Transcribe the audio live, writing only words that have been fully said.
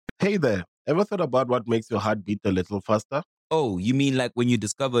Hey there, ever thought about what makes your heart beat a little faster? Oh, you mean like when you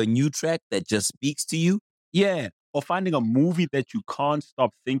discover a new track that just speaks to you? Yeah, or finding a movie that you can't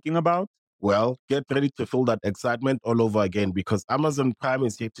stop thinking about. Well, get ready to feel that excitement all over again because Amazon Prime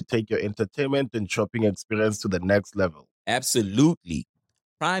is here to take your entertainment and shopping experience to the next level. Absolutely.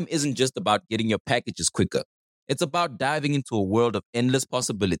 Prime isn't just about getting your packages quicker. It's about diving into a world of endless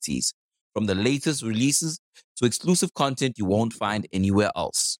possibilities, from the latest releases to exclusive content you won't find anywhere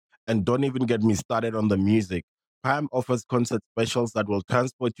else. And don't even get me started on the music. Prime offers concert specials that will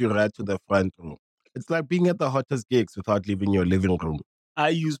transport you right to the front row. It's like being at the hottest gigs without leaving your living room. I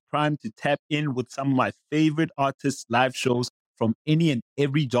use Prime to tap in with some of my favorite artists' live shows from any and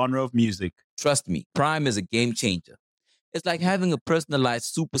every genre of music. Trust me, Prime is a game changer. It's like having a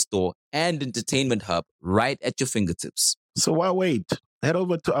personalized superstore and entertainment hub right at your fingertips. So why wait? Head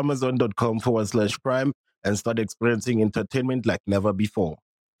over to amazon.com/prime and start experiencing entertainment like never before.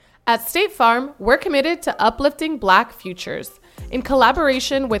 At State Farm, we're committed to uplifting Black futures. In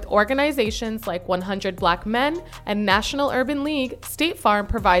collaboration with organizations like 100 Black Men and National Urban League, State Farm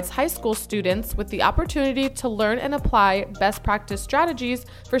provides high school students with the opportunity to learn and apply best practice strategies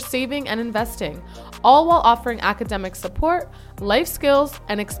for saving and investing, all while offering academic support, life skills,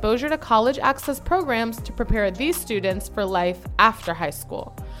 and exposure to college access programs to prepare these students for life after high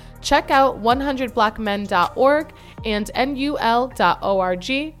school. Check out 100blackmen.org and nul.org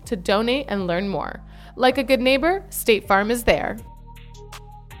to donate and learn more. Like a good neighbor, State Farm is there.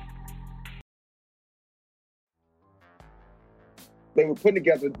 They were putting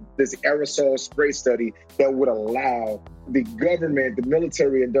together this aerosol spray study that would allow the government, the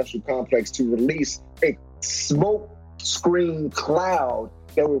military-industrial complex, to release a smoke screen cloud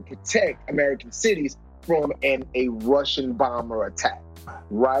that would protect American cities from a Russian bomber attack.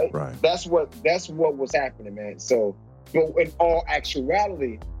 Right? That's what was happening, man. So, but in all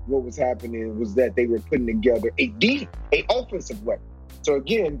actuality, what was happening was that they were putting together a offensive weapon. So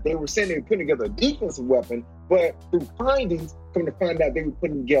again, they were saying they were putting together a defensive weapon, but through findings, come to find out they were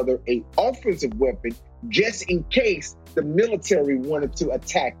putting together a offensive weapon just in case the military wanted to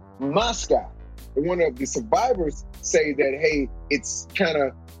attack Moscow. And one of the survivors say that, hey, it's kind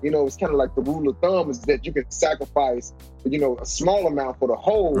of like the rule of thumb is that you can sacrifice, a small amount for the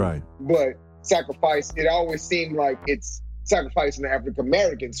whole, right? But sacrifice, it always seemed like it's sacrificing the African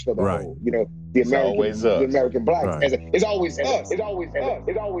Americans for the whole, the American blacks. Right. It's always us. It's always us.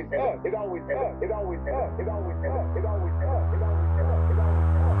 It's always us. It's always us. It's always us. It's always us. It's always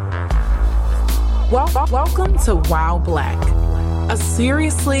us. Welcome to Wow Black, a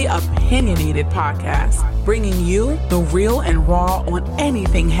seriously opinionated podcast bringing you the real and raw on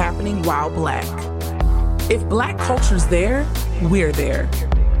anything happening while Black. If Black culture's there, we're there.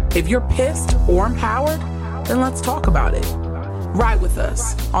 If you're pissed or empowered, then let's talk about it. Ride with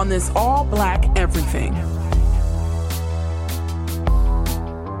us on this all Black everything.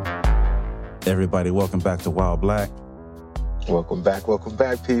 Everybody, welcome back to Wild Black. Welcome back,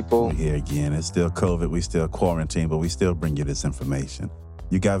 people. We're here again. It's still COVID. We still quarantine, but we still bring you this information.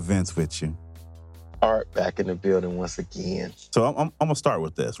 You got Vince with you. Art back in the building once again. So I'm gonna start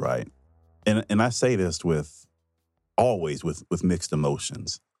with this, right? And I say this with mixed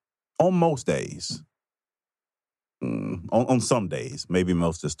emotions. On most days, on some days, maybe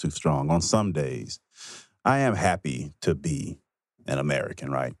most is too strong. On some days, I am happy to be an American,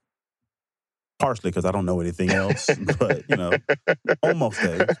 right? Partially because I don't know anything else, but, on most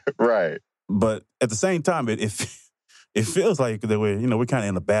days. Right. But at the same time, it feels like that we're kind of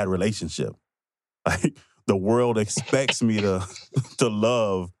in a bad relationship. Like the world expects me to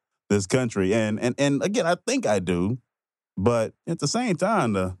love this country. And again, I think I do. But at the same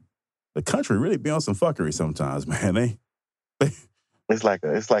time, the country really be on some fuckery sometimes, man. It's like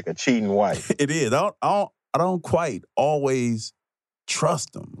a cheating wife. It is. I don't quite always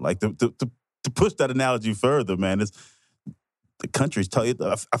trust them. Like to push that analogy further, man, it's the country's I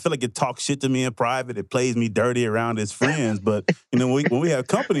feel like it talks shit to me in private. It plays me dirty around its friends. But, when we have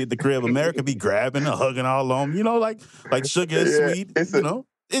company at the crib, America be grabbing and hugging all on them, like sugar and sweet,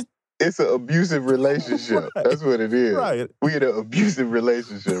 It's an abusive relationship. Right. That's what it is. Right. We in an abusive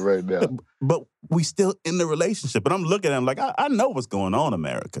relationship right now. But we still in the relationship. But I'm looking at him like, I know what's going on,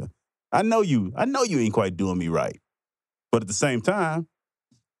 America. I know you ain't quite doing me right. But at the same time,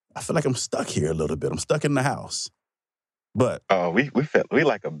 I feel like I'm stuck here a little bit. I'm stuck in the house. But we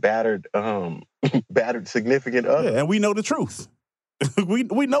like a battered significant other. Yeah, and we know the truth. we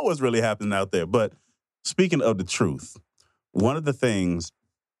know what's really happening out there. But speaking of the truth, one of the things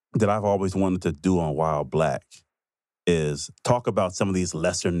that I've always wanted to do on Wild Black is talk about some of these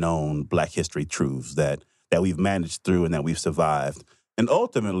lesser known Black history truths that we've managed through and that we've survived. And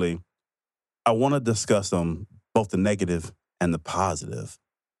ultimately, I want to discuss both the negative and the positive.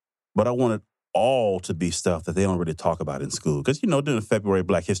 But I want it all to be stuff that they don't really talk about in school. Because, during February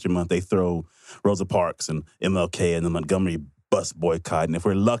Black History Month, they throw Rosa Parks and MLK and the Montgomery bus boycott. And if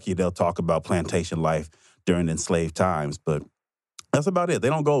we're lucky, they'll talk about plantation life during enslaved times. But that's about it. They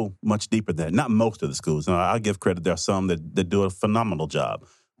don't go much deeper than that. Not most of the schools. I give credit. There are some that do a phenomenal job,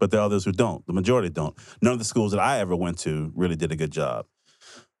 but there are others who don't. The majority don't. None of the schools that I ever went to really did a good job.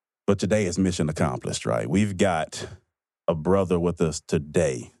 But today is mission accomplished, right? We've got a brother with us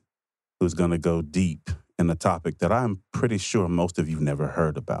today who's going to go deep in a topic that I'm pretty sure most of you never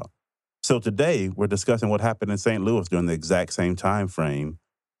heard about. So today we're discussing what happened in St. Louis during the exact same time frame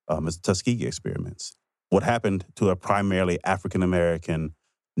as the Tuskegee experiments. What happened to a primarily African-American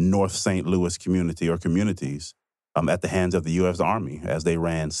North St. Louis community or communities at the hands of the U.S. Army as they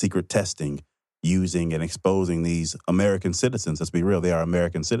ran secret testing using and exposing these American citizens, let's be real, they are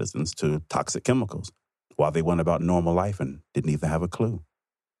American citizens, to toxic chemicals while they went about normal life and didn't even have a clue.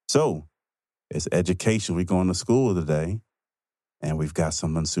 So it's education. We're going to school today, and we've got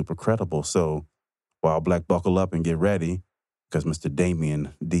someone super credible. So while Black, buckle up and get ready, because Mr.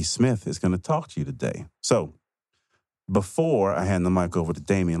 Damien D. Smith is going to talk to you today. So before I hand the mic over to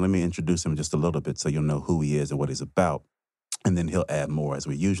Damien, let me introduce him just a little bit so you'll know who he is and what he's about, and then he'll add more as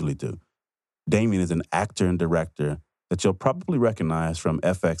we usually do. Damien is an actor and director that you'll probably recognize from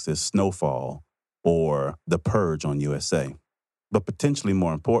FX's Snowfall or The Purge on USA. But potentially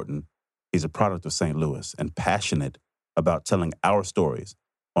more important, he's a product of St. Louis and passionate about telling our stories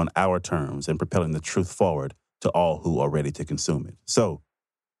on our terms and propelling the truth forward to all who are ready to consume it. So,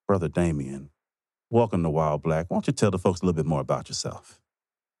 Brother Damien, welcome to Wild Black. Why don't you tell the folks a little bit more about yourself?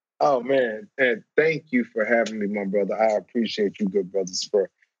 Oh, man. And thank you for having me, my brother. I appreciate you, good brothers, for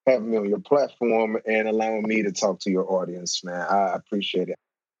having me on your platform and allowing me to talk to your audience, man. I appreciate it.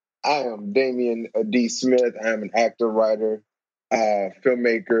 I am Damien D. Smith. I am an actor, writer,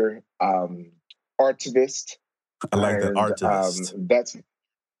 filmmaker, artivist. I like that, artivist. That's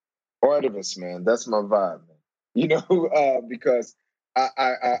artivist, man. That's my vibe, man. Because I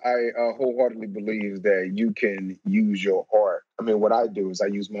wholeheartedly believe that you can use your art. I mean, what I do is I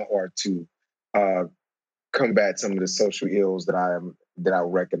use my art to combat some of the social ills that I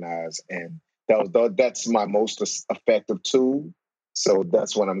recognize, and that's my most effective tool. So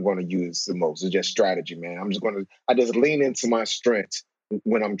that's what I'm going to use the most. It's just strategy, man. I just lean into my strength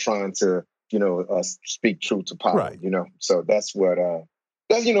when I'm trying to, speak truth to power. Right. So that's what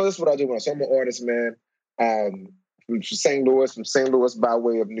that's what I do. So I'm an artist, man. From St. Louis by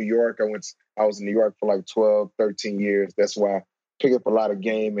way of New York. I was in New York for like 12, 13 years. That's why I picked up a lot of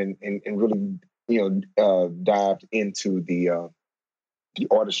game and really, dived into the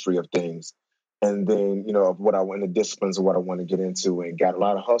artistry of things. And then, of what I want, the disciplines of what I want to get into, and got a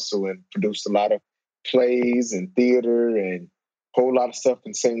lot of hustle and produced a lot of plays and theater and a whole lot of stuff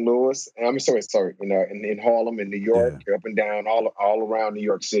in St. Louis. I'm sorry, in Harlem, in New York, up and down, all around New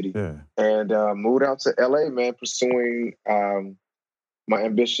York City. Yeah. And moved out to LA, man, pursuing my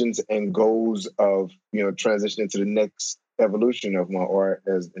ambitions and goals of, transitioning to the next evolution of my art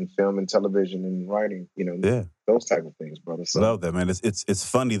as in film and television and writing, those type of things, brother. So, love that, man. It's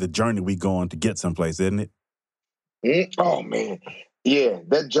funny the journey we go on to get someplace, isn't it? Oh man, yeah,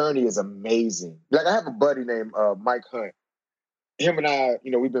 that journey is amazing. Like I have a buddy named Mike Hunt. Him and I,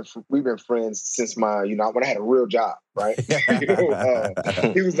 we've been friends since my, when I had a real job, right?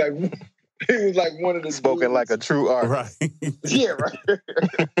 He was like one of the spoken dudes, like a true artist. Right. Yeah,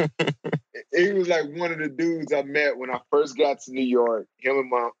 right. He was like one of the dudes I met when I first got to New York. Him and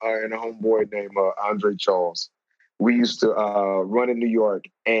my and a homeboy named Andre Charles. We used to run in New York,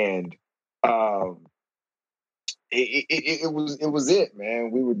 and it was it, man.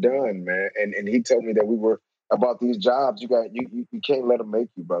 We were done, man. And he told me that we were about these jobs. You can't let them make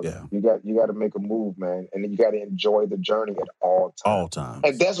you, brother. Yeah. You got to make a move, man, and then you got to enjoy the journey at all times. All times.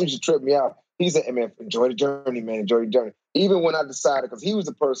 And that's what you tripped me out. He said, "Hey, man, enjoy the journey, man. Enjoy the journey." Even when I decided, because he was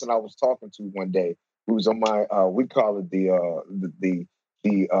the person I was talking to one day, who was on my we call it the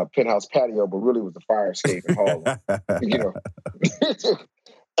penthouse patio, but really it was the fire escape in Harlem.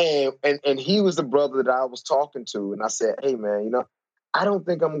 And he was the brother that I was talking to, and I said, "Hey, man, I don't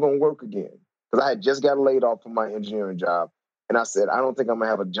think I'm going to work again," because I had just got laid off from my engineering job, and I said, "I don't think I'm going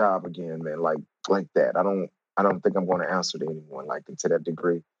to have a job again, man, like that. I don't think I'm going to answer to anyone like to that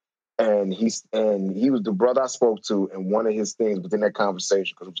degree." And he was the brother I spoke to, and one of his things within that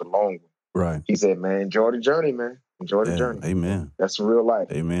conversation, because it was a long one. Right. He said, "Man, enjoy the journey, man. Enjoy the journey." Amen. That's real life.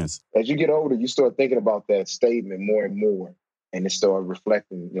 Amen. As you get older, you start thinking about that statement more and more, and it started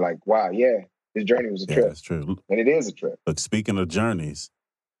reflecting. You're like, "Wow, yeah, His journey was a Yeah, trip. that's true. And it is a trip. Look, speaking of journeys,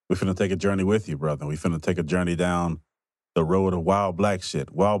 we're finna take a journey with you, brother. We're finna take a journey down the road of wild black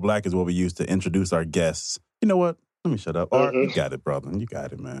shit. Wild black is what we use to introduce our guests. You know what? Let me shut up. Art, you got it, brother. You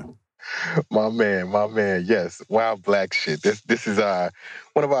got it, man. My man. Yes, wild black shit. This is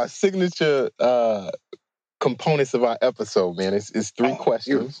one of our signature components of our episode, man. It's three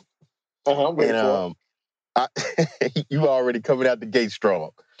questions. I'm ready for it. You already coming out the gate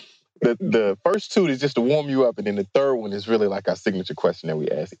strong. The first two is just to warm you up, and then the third one is really like our signature question that we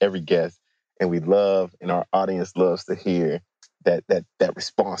ask every guest, and we love, and our audience loves to hear that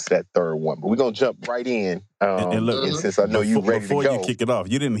response to that third one. But we're gonna jump right in. And look, and since I know you ready before to go, you kick it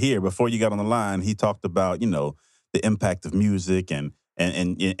off, you didn't hear before you got on the line. He talked about the impact of music and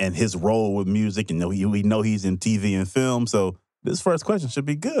his role with music, and we know he's in TV and film. So this first question should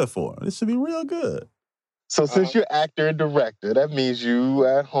be good for him. This should be real good. So since you're actor and director, that means you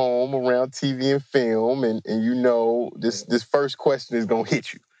at home around TV and film, and this first question is gonna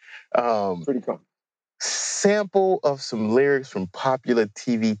hit you. Pretty cool. Sample of some lyrics from popular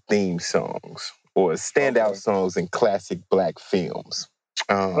TV theme songs or standout songs in classic black films.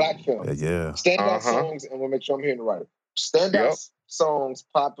 Black films. Yeah. Standout songs, and we'll make sure I'm hearing the right. Standout songs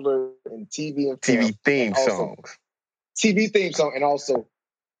popular in TV and film. TV theme songs. TV theme song, and also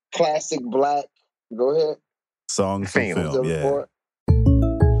classic black. Go ahead. Songs from film, yeah.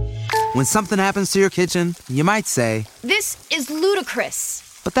 When something happens to your kitchen, you might say, "This is ludicrous."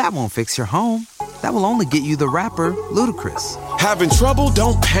 But that won't fix your home. That will only get you the rapper, Ludacris. Having trouble?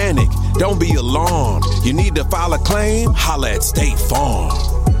 Don't panic. Don't be alarmed. You need to file a claim? Holla at State Farm.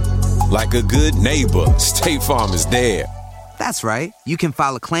 Like a good neighbor, State Farm is there. That's right. You can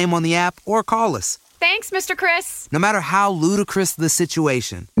file a claim on the app or call us. Thanks, Mr. Chris. No matter how ludicrous the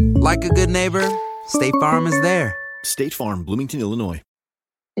situation, like a good neighbor, State Farm is there. State Farm, Bloomington, Illinois.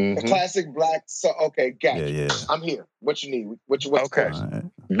 A classic black song. Okay, got you. Yeah. I'm here. What you need? What's okay. Right.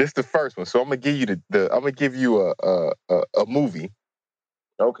 This is the first one. So I'm gonna give you I'm gonna give you a movie.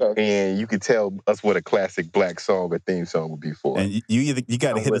 Okay. And you can tell us what a classic black song or theme song would be for. And you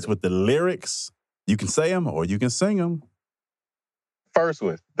got to hit us with the lyrics. You can say them or you can sing them. First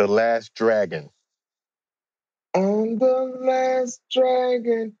one, The Last Dragon. On the last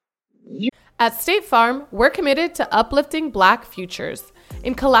dragon. At State Farm, we're committed to uplifting Black futures.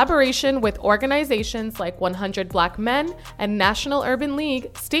 In collaboration with organizations like 100 Black Men and National Urban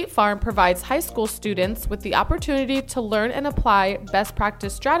League, State Farm provides high school students with the opportunity to learn and apply best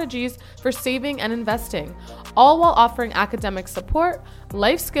practice strategies for saving and investing, all while offering academic support,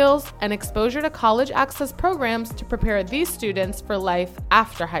 life skills, and exposure to college access programs to prepare these students for life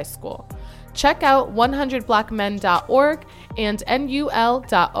after high school. Check out 100blackmen.org and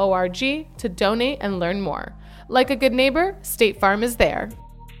nul.org to donate and learn more. Like a good neighbor, State Farm is there.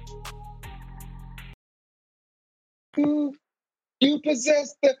 You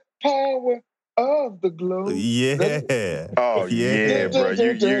possess the power of the globe. Yeah. Oh yeah, bro.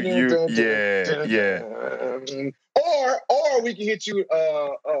 Yeah. Or we can hit you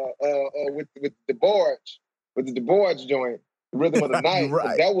with the DeBarge joint. Rhythm of the Night.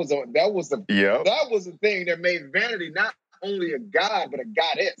 Right. That was the thing that made Vanity not only a god but a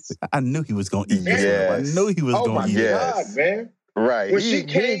goddess. I knew he was going to eat this. Yes. I knew he was going to eat it. Oh my God, man! Right. When he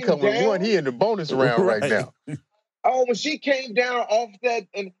ain't coming down, one. He in the bonus round right now. Oh, when she came down off that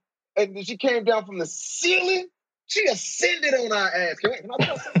and she came down from the ceiling, she ascended on our ass. Can I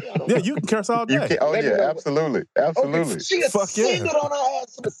tell something? Yeah, you can curse all day. Absolutely. Okay, she ascended on our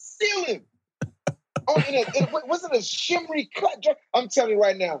ass to the ceiling. Wasn't a shimmery cut? I'm telling you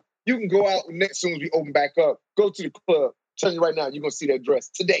right now, you can go out next soon as we open back up. Go to the club. I'm telling you right now, you're gonna see that dress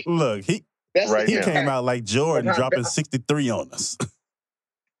today. Look, he came out like Jordan, dropping 63 on us.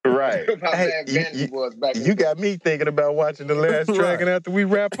 Right. Hey, you got me thinking about watching The Last Dragon after we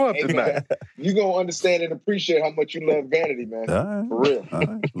wrap up tonight. You're gonna understand and appreciate how much you love Vanity, man. Right. For real.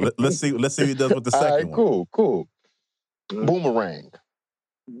 Right. Let's see what he does with the second one. Cool. Boomerang.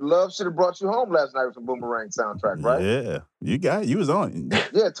 Love should have brought you home last night with some Boomerang soundtrack, right? Yeah, you was on.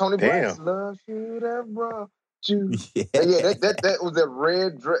 Yeah, Tony Braxton's Love should have brought you. Yeah, that was that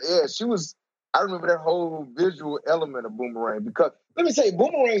red dress. Yeah, she was. I remember that whole visual element of Boomerang because let me say,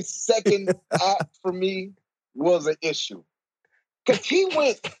 Boomerang's second act for me was an issue because he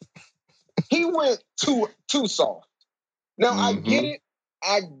went too soft. Now I get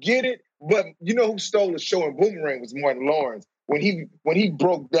it, but you know who stole the show in Boomerang was Martin Lawrence. When he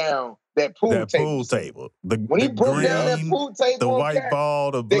broke down that pool table. When he broke down that pool table, the white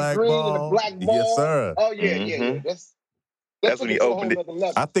ball, the black ball, and the black ball. Yes, sir. Oh yeah. That's when he opened it.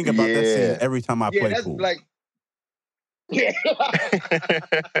 I think about that scene every time I play pool. Like, yeah.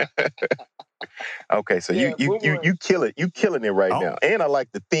 Okay, so Yeah, you kill it. You killing it right now. And I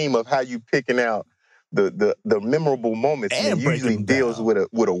like the theme of how you picking out the memorable moments, and it And break usually them deals down.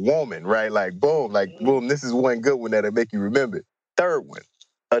 with a woman, right? Like boom, this is one good one that'll make you remember it. Third one,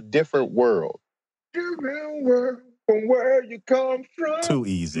 A Different World. Different world from where you come from. Too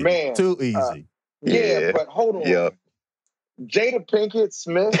easy. Man. Too easy. Yeah, but hold on. Yep. Jada Pinkett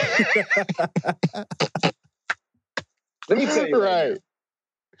Smith. Let me tell you right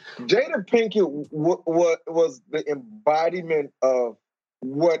now. Jada Pinkett was the embodiment of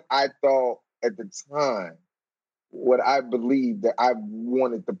what I thought at the time, what I believed that I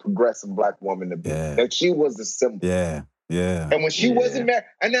wanted the progressive Black woman to be. Yeah. That she was the symbol. Yeah. And when she wasn't married,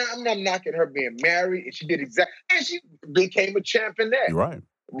 and now I'm not knocking her being married, and she did and she became a champ in that. You're right.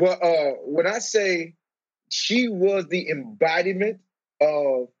 But when I say she was the embodiment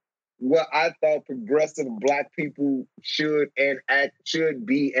of what I thought progressive Black people should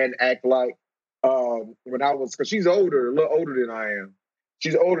be and act like, when I was, because she's older, a little older than I am.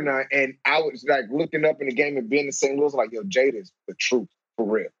 She's older now, and I was like looking up in the game and being in St. Louis, like, yo, Jada's the truth for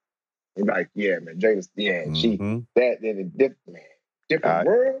real. And like, yeah, man, Jada's, she that in a different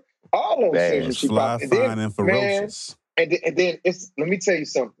world. All those things when she fly, popped. fine, and ferocious. Man, and then it's. Let me tell you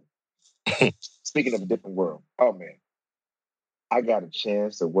something. Speaking of a different world, oh man, I got a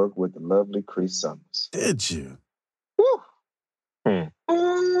chance to work with the lovely Chris Summers. Did you? Woo!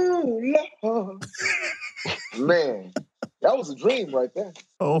 Ooh, Lord. Man, that was a dream right there.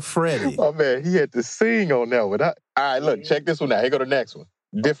 Oh, Freddie. Oh man, he had to sing on that one. All right, look, check this one out. Here go the next one.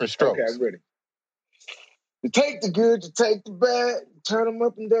 Different Strokes. Okay, I'm ready. You take the good, you take the bad, you turn them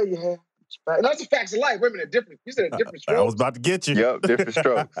up and there you have. And that's the facts of life. Wait a minute, different. You said a different Strokes. I was about to get you. Yep, Different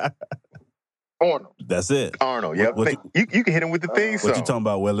Strokes. Arnold. That's it. Arnold, yep. You can hit him with the theme song. What you talking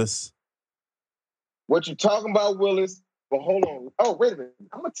about, Willis? What you talking about, Willis? But hold on. Oh, wait a minute.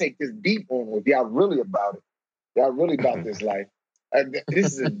 I'm going to take this deep on with y'all really about it. Y'all really about this life.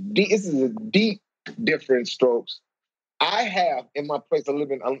 This is a deep, different Strokes. I have in my place. I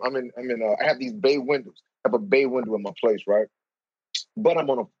live in. I have these bay windows. I have a bay window in my place, right? But I'm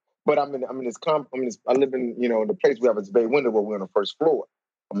in this. I live in the place we have this bay window where we're on the first floor.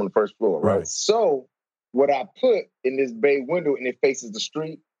 I'm on the first floor, right? So what I put in this bay window and it faces the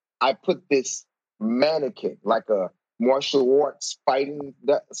street, I put this mannequin, like a martial arts fighting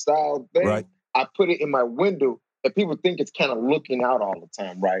style thing. Right. I put it in my window, and people think it's kind of looking out all the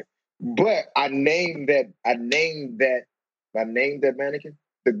time, right? But I named that mannequin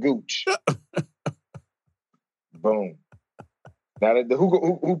the Gooch. Boom. Now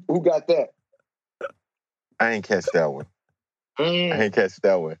who got that? I ain't catch that one. I ain't catch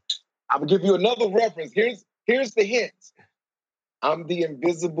that one. I'm gonna give you another reference. Here's the hint. I'm the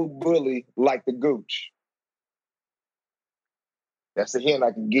invisible bully like the Gooch. That's the hint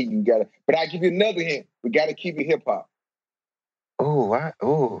I can give you. But I give you another hint. We gotta keep it hip hop. I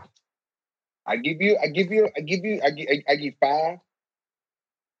give 5,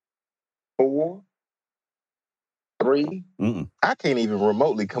 4, 3. I can't even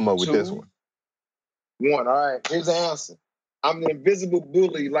remotely come up with 2, this one. 1. All right, here's the answer. I'm the invisible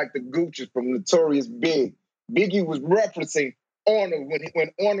bully like the Gooches from Notorious Big. Biggie was referencing Arnold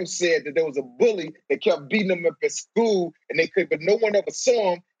when Arnold said that there was a bully that kept beating him up at school but no one ever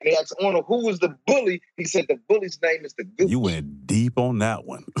saw him. And they asked Arnold, who was the bully? He said the bully's name is the Gooch. You went deep on that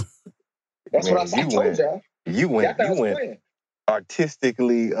one. That's what I told y'all. You went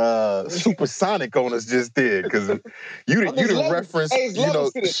artistically supersonic on us just did, because you done referenced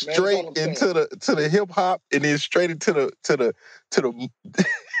straight into the hip hop and then straight into the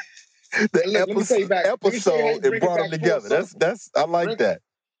episode and brought them together. That's I like that.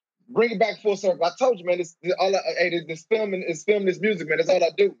 Bring it back full circle. I told you, man. This film this music, man. That's all I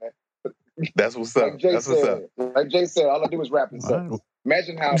do, man. That's what's up. Like Jay said, all I do is rap and stuff.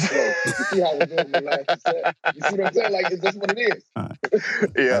 Imagine how it flows. You see how we're doing the last set? You see what I'm saying? Like, it's just what it is.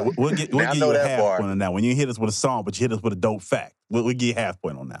 Yeah. We'll give you a half point on that. When you hit us with a song, but you hit us with a dope fact, we'll give you a half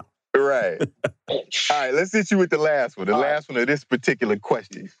point on that. Right. All right, let's hit you with the last one. The last one of this particular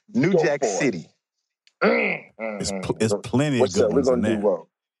question. New Jack City. It's plenty of good ones in there.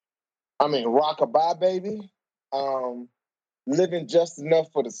 Rockabye, baby. Living Just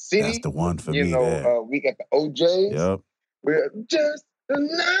Enough for the City. That's the one for me there. We got the OJs. Yep. We're just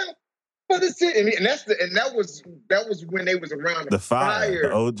enough for the city. And that was when they was around the fire,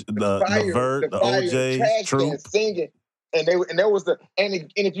 the Levert, the OJs, Troop singing. And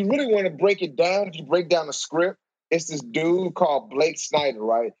if you really want to break it down, if you break down the script, it's this dude called Blake Snyder,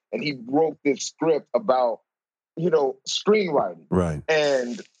 right? And he wrote this script about, screenwriting. Right.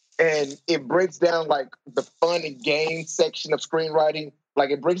 And it breaks down like the fun and game section of screenwriting Like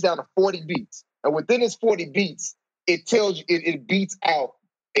it breaks down to 40 beats. And within its 40 beats, it tells you, it beats out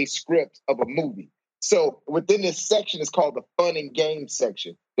a script of a movie. So within this section, it's called the fun and games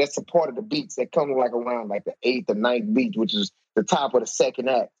section. That's a part of the beats that come like around like the 8th or 9th beat, which is the top of the second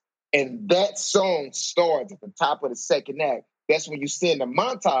act. And that song starts at the top of the second act. That's when you see in the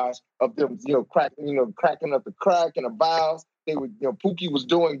montage of them, cracking up the crack and the vials. They were, Pookie was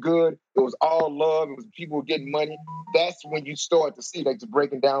doing good. It was all love. It was people were getting money. That's when you start to see, like, just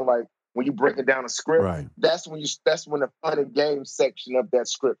breaking down, like when you breaking down a script. Right. That's when the fun and games section of that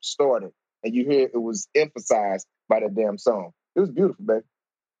script started, and you hear it was emphasized by that damn song. It was beautiful, baby.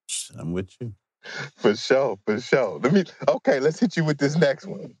 I'm with you. For sure. Let's hit you with this next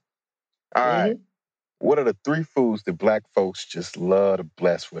one. All right. What are the 3 foods that Black folks just love to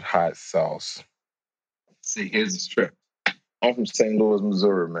bless with hot sauce? See, here's the trip. I'm from St. Louis,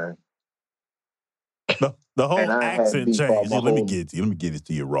 Missouri, man. The whole accent change. Let me get it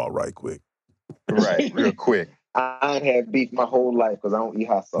to you raw right quick. Right, real quick. I ain't had beef my whole life because I don't eat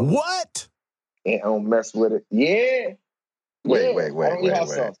hot sauce. What? And I don't mess with it. Yeah. Wait. I don't eat hot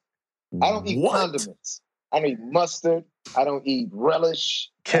sauce. I don't eat condiments. I don't eat mustard. I don't eat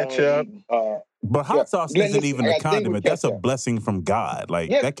relish. Ketchup. But hot sauce isn't even a condiment. That's a blessing from God.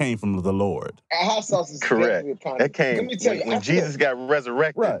 That came from the Lord. Hot sauce is correct. Definitely a condiment. That came Let me tell you, when Jesus got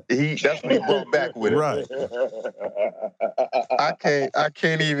resurrected. Right. That's when he brought back with it. Right. I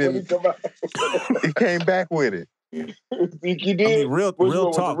can't even. He came back with it. Think you did? I mean,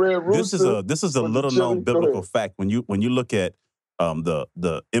 real talk. This is a little known biblical fact. When you look at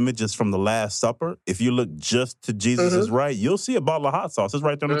the images from the Last Supper, if you look just to Jesus' right, you'll see a bottle of hot sauce. It's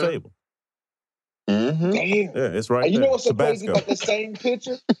right there on the table. Damn. Yeah, it's right and you there. know what's so Tabasco. crazy about that same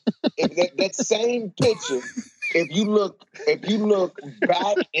picture? that same picture, if you look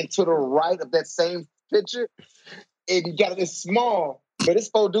back into the right of that same picture, and you got it small, but it's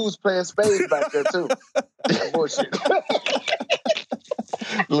 4 dudes playing spades back there too. That bullshit.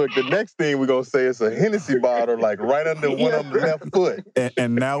 Look, the next thing we're going to say is a Hennessy bottle, like right under one of the left foot.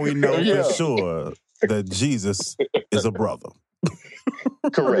 And now we know for sure that Jesus is a brother.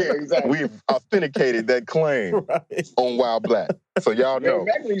 Correct. Yeah, exactly. We've authenticated that claim on Wild Black. So y'all know.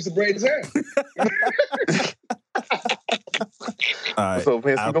 Macklin used to braid his hair. All right. So,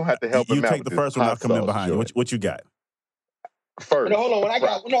 Vince, we're going to have to help him out. You take the first one, I'll come in behind you. What you got? First. No, hold on. I'm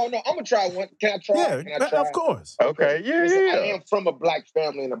gonna try one. Can I try? Yeah, Can I try? of course. Okay, yeah. I am from a Black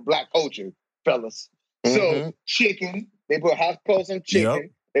family and a Black culture, fellas. So chicken, they put hot sauce on chicken.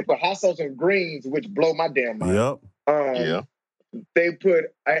 Yep. They put hot sauce on greens, which blow my damn mind. Yep. They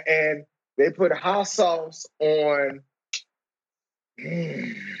put hot sauce on.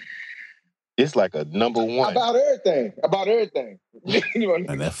 It's like a number one. About everything.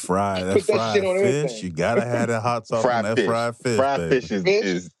 And that fried shit on fish, everything. you gotta have that hot sauce on that fried fish. Fried fish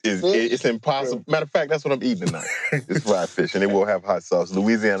is it's impossible. Matter of fact, that's what I'm eating tonight. It's fried fish, and it will have hot sauce.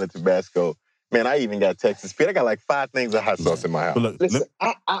 Louisiana, Tabasco. Man, I even got Texas Pete. I got like 5 things of hot sauce in my house. But look, listen,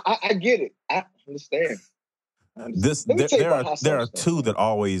 I get it. I understand. There are 2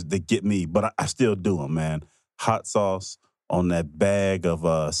 that get me, but I still do them, man. Hot sauce on that bag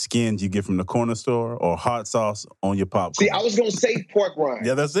of skins you get from the corner store, or hot sauce on your popcorn. See, I was gonna say pork rinds.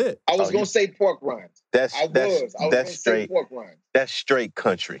 Yeah, that's it. I was gonna say pork rinds. That's straight pork rinds. That's straight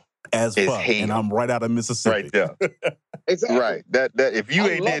country as fuck. And I'm right out of Mississippi. Right there. Exactly. Right. That if you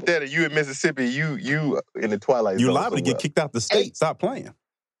ain't did that, and you in Mississippi, you in the twilight zone. You liable to get kicked out the state. Stop playing.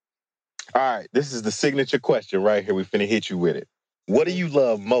 All right, this is the signature question right here. We finna hit you with it. What do you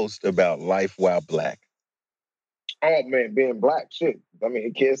love most about life while Black? Oh man, being Black, shit. I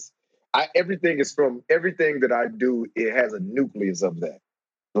mean, everything that I do. It has a nucleus of that.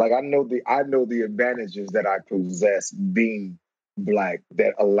 Like I know the advantages that I possess being Black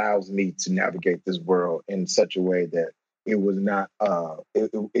that allows me to navigate this world in such a way that it was not. I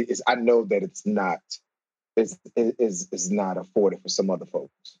know that it's not afforded for some other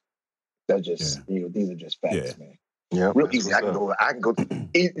folks. That just these are just facts, man. Yeah, real easy. I can go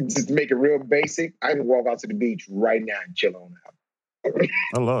just to make it real basic. I can walk out to the beach right now and chill on out.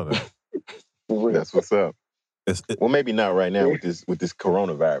 I love that. That's what's up. Well, maybe not right now with this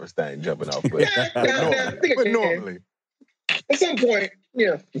coronavirus thing jumping off, but normally. At some point,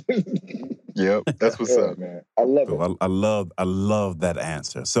 yeah. Yep, that's what's up, man. I love it. I love that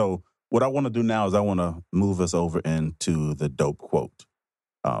answer. So what I want to do now is I want to move us over into the dope quote.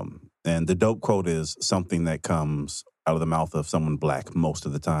 And the dope quote is something that comes out of the mouth of someone Black most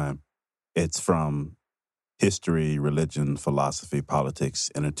of the time. It's from history, religion, philosophy, politics,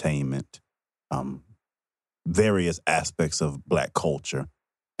 entertainment, various aspects of Black culture.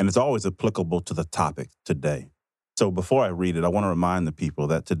 And it's always applicable to the topic today. So before I read it, I want to remind the people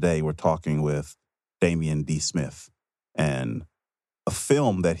that today we're talking with Damien D. Smith. And a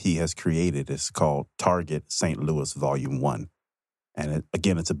film that he has created is called Target St. Louis Volume 1. And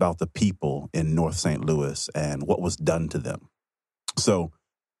again, it's about the people in North St. Louis and what was done to them. So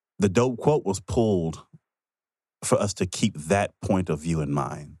the dope quote was pulled for us to keep that point of view in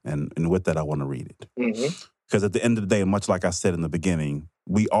mind. And with that, I want to read it. Because at the end of the day, much like I said in the beginning,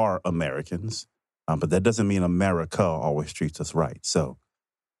 we are Americans, but that doesn't mean America always treats us right. So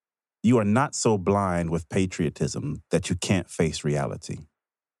you are not so blind with patriotism that you can't face reality.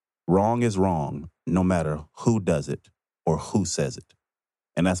 Wrong is wrong, no matter who does it or who says it.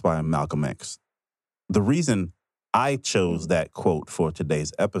 And that's by Malcolm X. The reason I chose that quote for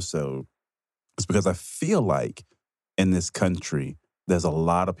today's episode is because I feel like in this country, there's a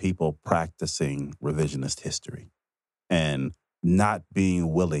lot of people practicing revisionist history and not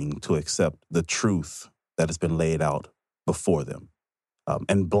being willing to accept the truth that has been laid out before them,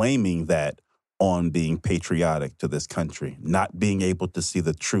 and blaming that on being patriotic to this country, not being able to see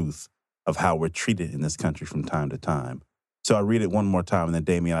the truth of how we're treated in this country from time to time. So I read it one more time, and then,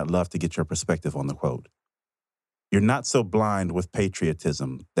 Damien, I'd love to get your perspective on the quote. You're not so blind with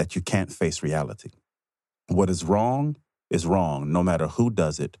patriotism that you can't face reality. What is wrong, no matter who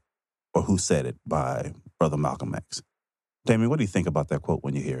does it or who said it, by Brother Malcolm X. Damien, what do you think about that quote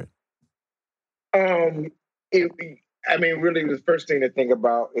when you hear it? Really, the first thing to think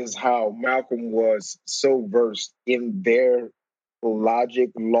about is how Malcolm was so versed in their logic,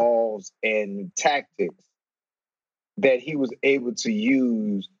 laws, and tactics that he was able to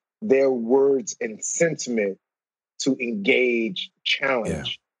use their words and sentiment to engage,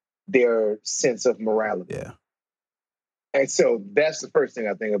 challenge their sense of morality. Yeah. And so that's the first thing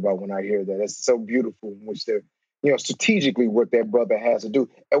I think about when I hear that. It's so beautiful in which they're, strategically what that brother has to do.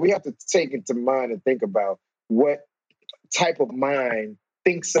 And we have to take into mind and think about what type of mind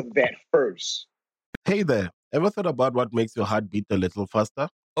thinks of that first. Hey there, ever thought about what makes your heart beat a little faster?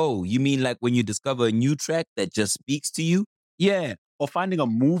 Oh, you mean like when you discover a new track that just speaks to you? Yeah, or finding a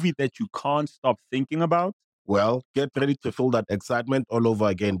movie that you can't stop thinking about? Well, get ready to feel that excitement all over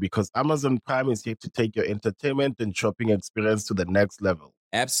again because Amazon Prime is here to take your entertainment and shopping experience to the next level.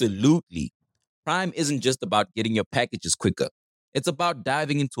 Absolutely. Prime isn't just about getting your packages quicker. It's about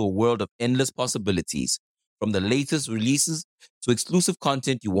diving into a world of endless possibilities, from the latest releases to exclusive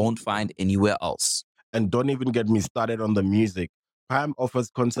content you won't find anywhere else. And don't even get me started on the music. Prime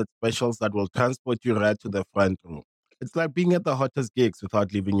offers concert specials that will transport you right to the front row. It's like being at the hottest gigs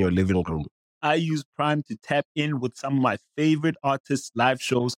without leaving your living room. I use Prime to tap in with some of my favorite artists' live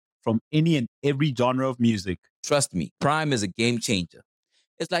shows from any and every genre of music. Trust me, Prime is a game changer.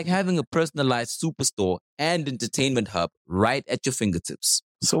 It's like having a personalized superstore and entertainment hub right at your fingertips.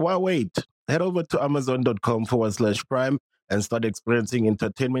 So why wait? Head over to amazon.com/Prime and start experiencing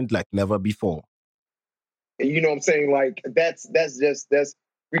entertainment like never before. You know what I'm saying? Like that's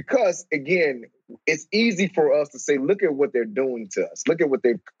because again, it's easy for us to say, look at what they're doing to us. Look at what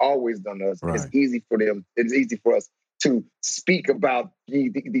they've always done to us. Right. It's easy for them. It's easy for us to speak about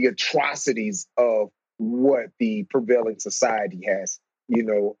the atrocities of what the prevailing society has,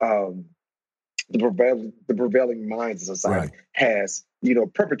 the prevailing minds of society has,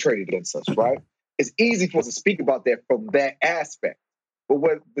 perpetrated against us, right? It's easy for us to speak about that from that aspect. But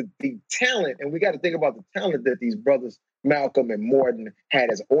what the talent, and we got to think about the talent that these brothers, Malcolm and Morton,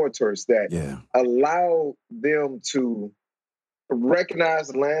 had as orators that allow them to recognize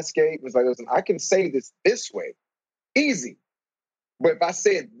the landscape. It's like, listen, I can say this way, easy. But if I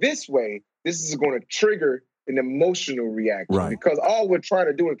say it this way, this is going to trigger an emotional reaction. Because all we're trying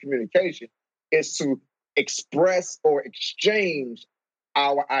to do in communication is to express or exchange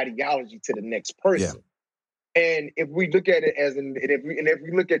our ideology to the next person. Yeah. And if we look at it if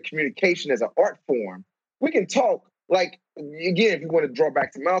we look at communication as an art form, we can talk like, again, if you want to draw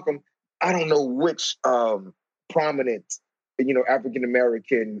back to Malcolm, I don't know which prominent,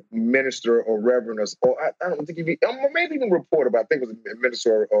 African-American minister or reverend or I don't think maybe even reporter, but I think it was a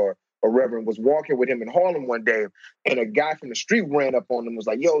minister or a reverend was walking with him in Harlem one day, and a guy from the street ran up on him and was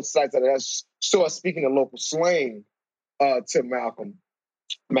like, yo, so speaking a local slang to Malcolm.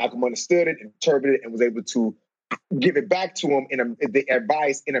 Malcolm understood it, interpreted it, and was able to give it back to him the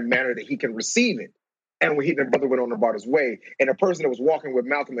advice in a manner that he can receive it. And when the brother went on about his way, and the person that was walking with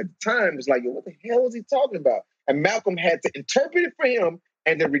Malcolm at the time was like, yo, what the hell is he talking about? And Malcolm had to interpret it for him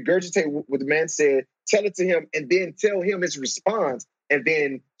and then regurgitate what the man said, tell it to him, and then tell him his response, and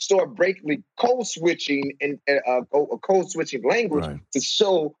then start code switching and code switching language to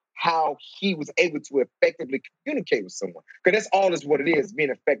show how he was able to effectively communicate with someone. Because that's all is what it is, being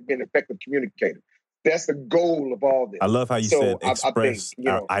an effective communicator. That's the goal of all this. I love how you said express I think,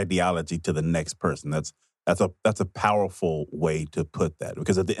 our ideology to the next person. That's a powerful way to put that,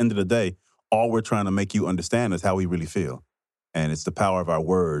 because at the end of the day, all we're trying to make you understand is how we really feel, and it's the power of our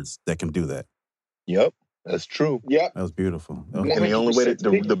words that can do that. Yep, that's true. Yep, that was beautiful. And the only way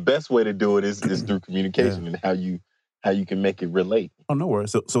the best way to do it is through communication and how you can make it relate. Oh, no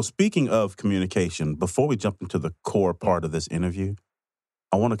worries. So speaking of communication, before we jump into the core part of this interview,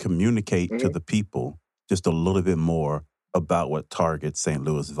 I want to communicate to the people just a little bit more about what Target St.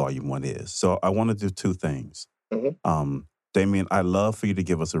 Louis Volume 1 is. So I want to do two things. Damien, I'd love for you to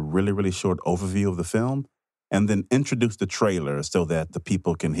give us a really, really short overview of the film and then introduce the trailer so that the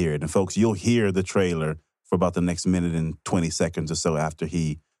people can hear it. And folks, you'll hear the trailer for about the next minute and 20 seconds or so after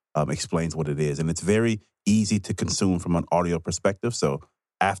he explains what it is. And it's very easy to consume from an audio perspective. So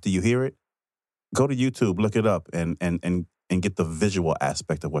after you hear it, go to YouTube, look it up, and get the visual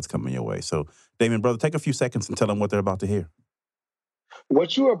aspect of what's coming your way. So, Damien, brother, take a few seconds and tell them what they're about to hear.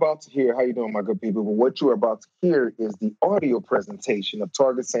 What you are about to hear, how you doing, my good people? But what you are about to hear is the audio presentation of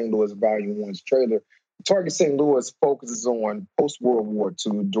Target St. Louis Volume 1's trailer. Target St. Louis focuses on post-World War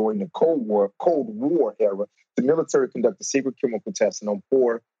II. During the Cold War era, the military conducted secret chemical testing on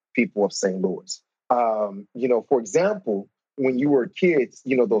poor people of St. Louis. For example, when you were kids,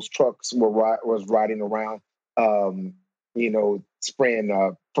 those trucks was riding around, spraying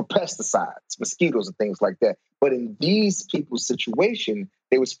for pesticides, mosquitoes and things like that. But in these people's situation,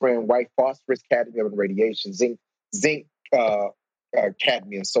 they were spraying white phosphorus, cadmium, and radiation, zinc,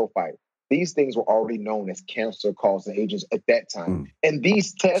 cadmium, sulfite. These things were already known as cancer-causing agents at that time. And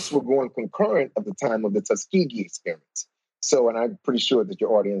these tests were going concurrent at the time of the Tuskegee experiments. So, and I'm pretty sure that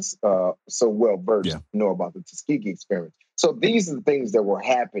your audience, so well-versed, know about the Tuskegee experiments. So these are the things that were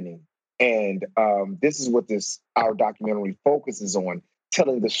happening. And this is what our documentary focuses on,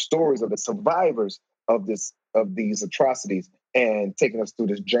 telling the stories of the survivors of these atrocities and taking us through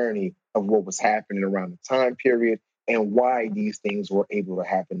this journey of what was happening around the time period and why these things were able to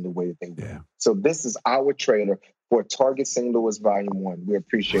happen the way that they were. Yeah. So this is our trailer for Target St. Louis Volume 1. We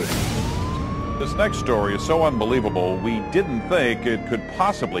appreciate it. This next story is so unbelievable, we didn't think it could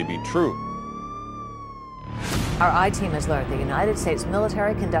possibly be true. Our I-team has learned the United States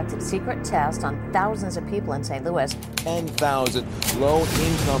military conducted secret tests on thousands of people in St. Louis. 10,000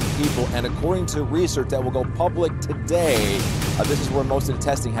 low-income people, and according to research that will go public today, this is where most of the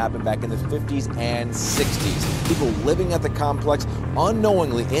testing happened back in the 50s and 60s. People living at the complex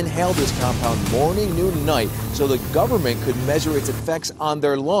unknowingly inhaled this compound morning, noon, and night so the government could measure its effects on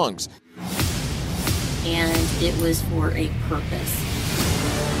their lungs. And it was for a purpose.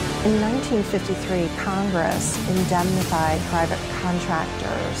 In 1953, Congress indemnified private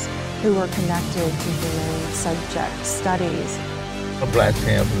contractors who were connected to human subject studies. Black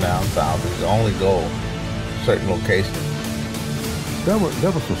camps now thousands only go to certain locations. There was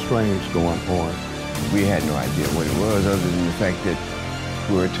some strange going on. We had no idea what it was, other than the fact that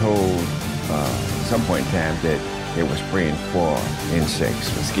we were told at some point in time that they were spraying for insects,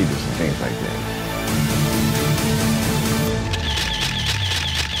 mosquitoes, and things like that.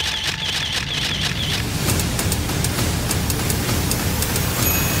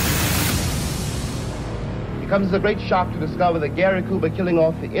 It comes as a great shock to discover that Gary Cooper killing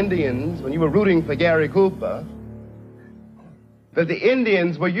off the Indians when you were rooting for Gary Cooper, that the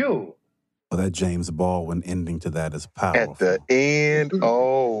Indians were you. Well, that James Baldwin ending to that is powerful. At the end,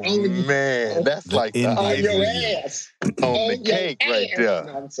 oh man, that's the like the icing your ass on the cake right there.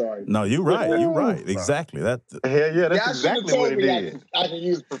 No, I'm sorry. No, you're right. You're right. Exactly. Hell yeah, that's exactly what it is. I can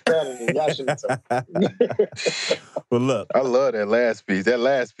use profanity. Y'all should have told me. Well, look, I love that last piece. That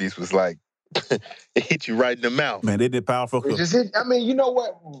last piece was like it hit you right in the mouth. Man, they did powerful. It just hit. I mean, you know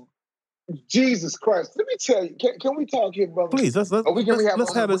what? Jesus Christ! Let me tell you. Can we talk here, brother? Please, let's have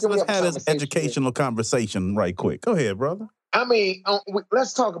this educational conversation right quick. Go ahead, brother. I mean,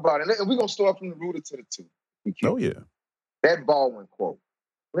 let's talk about it. We're gonna start from the rooter to the tooth. Oh yeah, that Baldwin quote.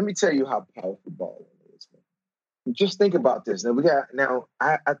 Let me tell you how powerful Baldwin is. Man. Just think about this. Now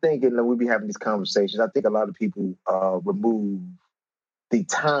I think, and we'll be having these conversations. I think a lot of people remove the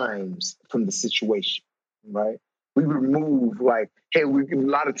times from the situation, right? We remove a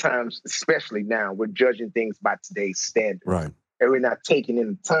lot of times, especially now, we're judging things by today's standards. Right. And we're not taking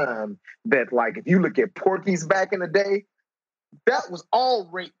in the time that, if you look at Porky's back in the day, that was all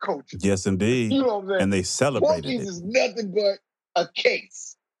rape culture. Yes, indeed. You know what I'm saying? And they celebrated Porky's it. is nothing but a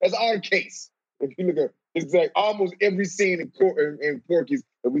case. That's our case. If you look at it's like almost every scene in Porky's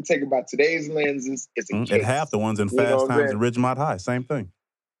that we take about today's lenses, it's a case. And half the ones in Fast Times and Ridgemont High, same thing.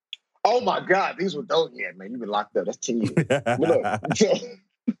 Oh my God, these were those. Yeah, man, you've been locked up. That's 10 years. But look,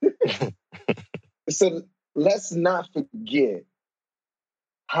 So let's not forget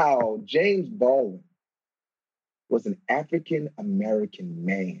how James Baldwin was an African American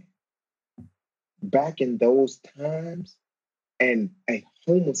man back in those times, and a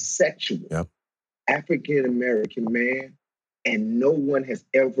homosexual African American man, and no one has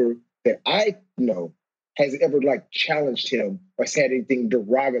ever, that I know, has ever like challenged him or said anything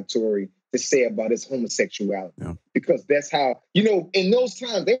derogatory to say about his homosexuality. Because that's how, in those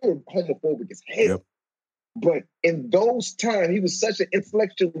times they were homophobic as hell. But in those times, he was such an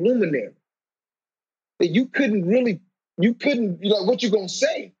intellectual luminary that you couldn't, what you gonna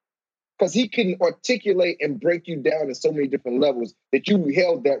say? Because he couldn't articulate and break you down in so many different levels that you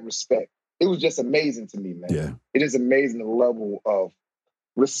held that respect. It was just amazing to me, man. Yeah. It is amazing the level of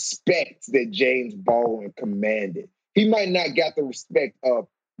respect that James Baldwin commanded. He might not got the respect of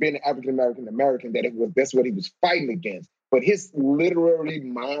being an African American that's what he was fighting against. But his literary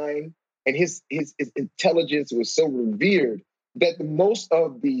mind and his intelligence was so revered that most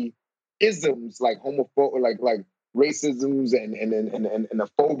of the isms like homophobia, like racisms and the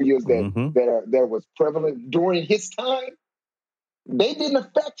phobias that was prevalent during his time, they didn't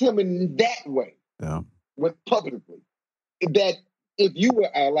affect him in that way. With publicly. That if you were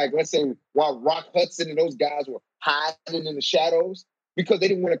let's say while Rock Hudson and those guys were hiding in the shadows because they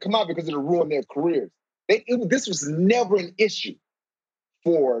didn't want to come out because it would ruin their careers. This was never an issue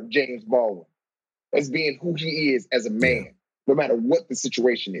for James Baldwin as being who he is as a man, no matter what the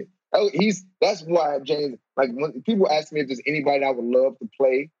situation is. That's why James, when people ask me if there's anybody I would love to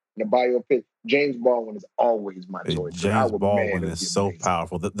play in a biopic, James Baldwin is always my choice. James Baldwin is so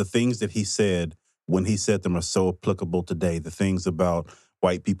powerful. The things that he said when he said them are so applicable today. The things about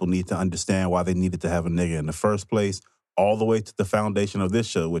white people need to understand why they needed to have a nigger in the first place, all the way to the foundation of this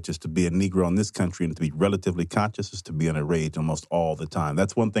show, which is to be a Negro in this country and to be relatively conscious is to be on a rage almost all the time.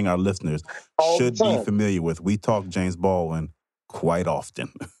 That's one thing our listeners should be familiar with. We talk James Baldwin quite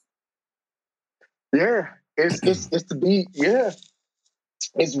often. Yeah, it's to be,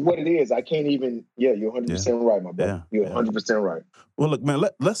 it's what it is. I can't even, you're 100% right, my brother. You're 100% right. Well, look, man,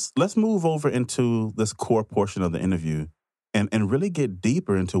 let's move over into this core portion of the interview and really get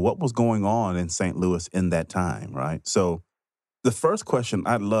deeper into what was going on in St. Louis in that time, right? So the first question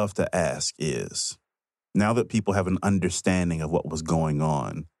I'd love to ask is, now that people have an understanding of what was going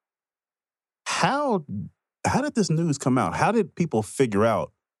on, how did this news come out? How did people figure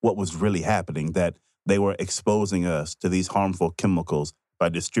out what was really happening, that they were exposing us to these harmful chemicals by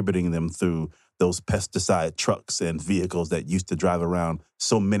distributing them through those pesticide trucks and vehicles that used to drive around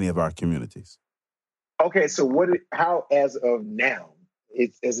so many of our communities? Okay, so how as of now,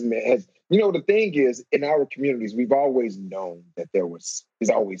 the thing is, in our communities, we've always known that there's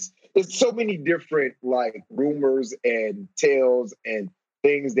so many different rumors and tales and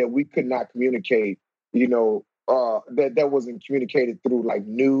things that we could not communicate, that wasn't communicated through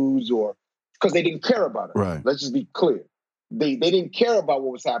news or because they didn't care about it. Right. Let's just be clear. They didn't care about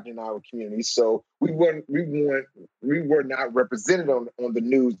what was happening in our community, so we were not represented on the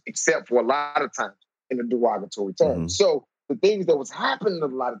news except for a lot of times in a derogatory term. Mm-hmm. So the things that was happening a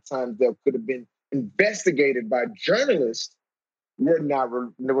lot of times that could have been investigated by journalists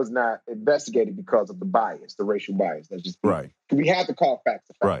was not investigated because of the bias, the racial bias. Let's just be, we have to call facts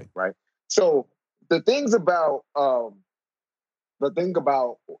a fact, right? So the thing about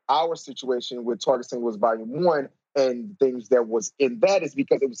our situation with Target St. Louis Volume 1 and things that was in that is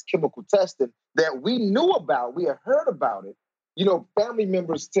because it was chemical testing that we knew about. We had heard about it. Family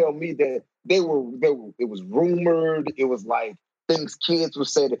members tell me that it was rumored. It was things kids would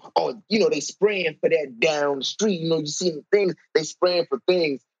say that, they spraying for that down the street. You see things, they spraying for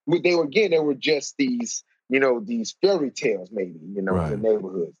things. They were just these, these fairy tales maybe, in the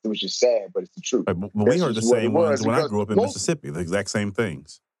neighborhoods. It was just sad, but it's the truth. Right, but we heard the same ones when I grew up in Mississippi, the exact same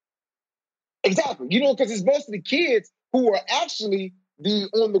things. Exactly. Because it's most of the kids who are actually the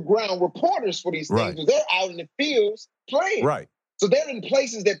on-the-ground reporters for these things. Right. They're out in the fields playing. Right. So they're in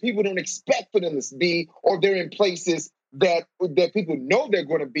places that people don't expect for them to be, or they're in places that people know they're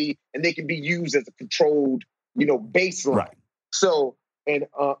going to be, and they can be used as a controlled, baseline. Right. So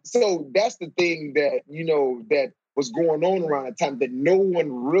that's the thing that, that was going on around the time that no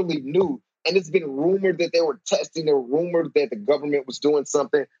one really knew. And it's been rumored that they were testing. They were rumored that the government was doing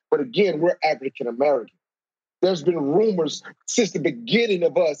something. But again, we're African American. There's been rumors since the beginning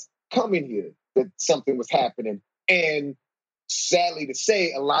of us coming here that something was happening. And sadly to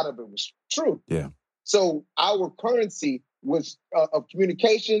say, a lot of it was true. Yeah. So our currency was of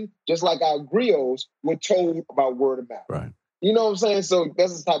communication, just like our griots were told about word of mouth. Right. You know what I'm saying? So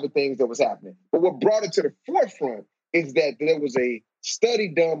that's the type of things that was happening. But what brought it to the forefront is that there was a study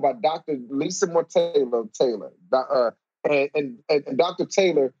done by Dr. Lisa Moore Taylor, and Dr.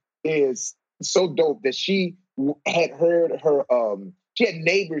 Taylor is so dope that she had heard her. She had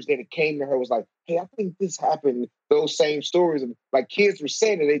neighbors that came to her was like, "Hey, I think this happened." Those same stories, of, like kids were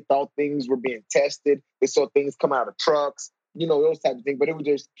saying that they thought things were being tested. They saw things come out of trucks, those types of things. But it was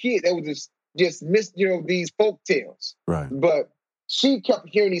just kids. They were just missed, these folk tales. Right. But she kept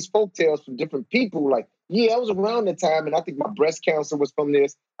hearing these folk tales from different people. Like, yeah, I was around the time, and I think my breast cancer was from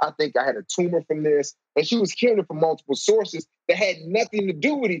this. I think I had a tumor from this. And she was hearing it from multiple sources that had nothing to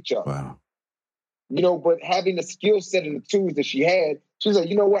do with each other. Wow. But having the skill set and the tools that she had, she's like,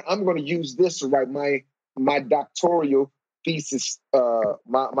 you know what? I'm going to use this to write my doctoral thesis,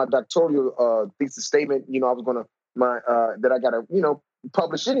 my doctoral thesis statement. I was going to that I got to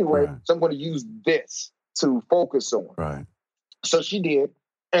publish anyway. Right. So I'm going to use this to focus on. Right. So she did,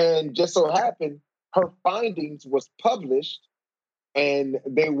 and just so happened her findings was published, and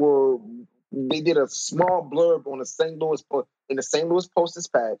they did a small blurb on the St. Louis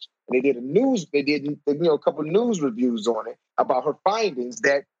Post-Dispatch, and they did a couple of news reviews on it about her findings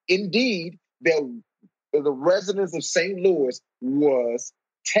that indeed the residents of St. Louis was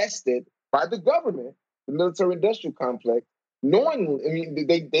tested by the government, the military-industrial complex, knowingly. I mean,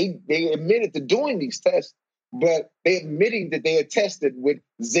 they admitted to doing these tests, but they admitting that they had tested with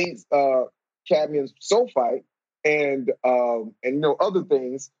zinc, cadmium sulfite, and other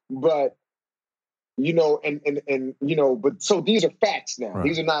things, but. But so these are facts now. Right.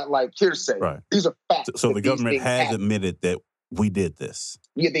 These are not like hearsay. Right. These are facts. So the government has admitted that we did this.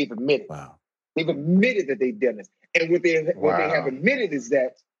 Yeah, they've admitted. Wow. They've admitted that they've done this. And what they have admitted is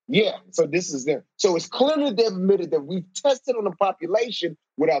that, so this is them. So it's clearly they've admitted that we've tested on the population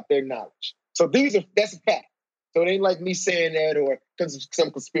without their knowledge. So that's a fact. So it ain't like me saying that or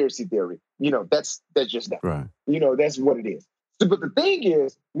some conspiracy theory. That's just that. Right. That's what it is. But the thing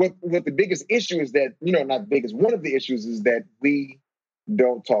is, what the biggest issue is that, not biggest, one of the issues is that we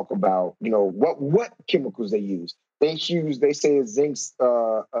don't talk about, what chemicals they use. They say zinc,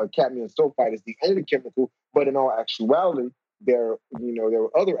 cadmium sulfite is the only chemical, but in all actuality, there were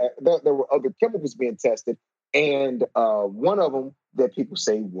other chemicals being tested, and one of them that people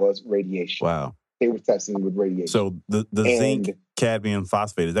say was radiation. Wow. They were testing with radiation. So the zinc, cadmium,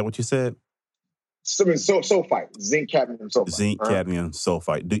 phosphate, is that what you said? Sulfite, zinc, cadmium, sulfite. Zinc, cadmium,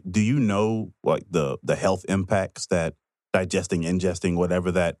 sulfite. Do you know like the health impacts that ingesting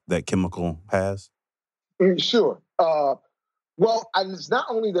whatever that chemical has? Sure. It's not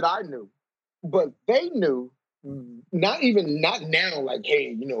only that I knew, but they knew. Not now. Like,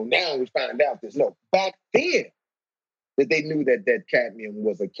 hey, now we find out this. No, back then that they knew that cadmium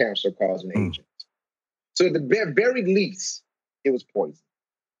was a cancer-causing agent. So at the very least, it was poison.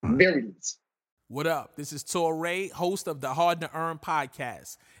 Very least. What up? This is Torre, host of the Hard to Earn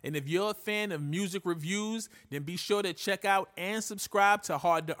podcast. And if you're a fan of music reviews, then be sure to check out and subscribe to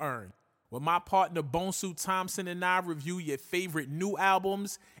Hard to Earn, where my partner Bonsu Thompson and I review your favorite new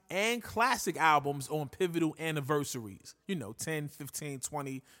albums and classic albums on pivotal anniversaries. 10, 15,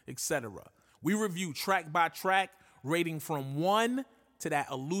 20, etc. We review track by track, rating from 1 to that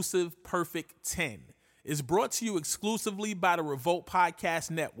elusive perfect 10. It's brought to you exclusively by the Revolt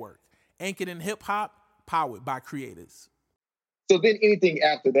Podcast Network. Anchored in hip-hop, powered by creators. So then anything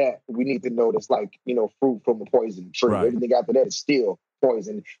after that, we need to know that's like, fruit from a poison tree. Right. Everything after that is still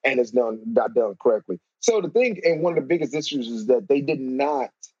poison and it's not done correctly. So the thing, and one of the biggest issues is that they did not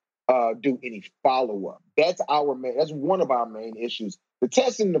do any follow-up. That's one of our main issues. The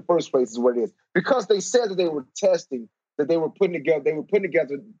testing in the first place is what it is. Because they said that they were testing, that they were putting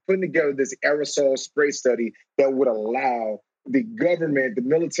together this aerosol spray study that would allow the government, the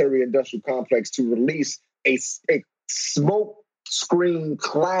military-industrial complex, to release a smoke screen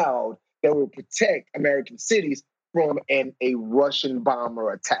cloud that will protect American cities from a Russian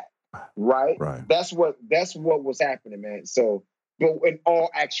bomber attack. Right? That's what was happening, man. So, but in all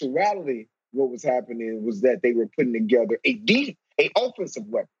actuality, what was happening was that they were putting together a offensive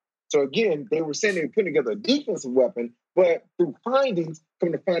weapon. So again, they were saying they were putting together a defensive weapon, but through findings,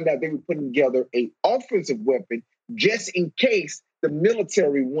 come to find out they were putting together an offensive weapon just in case the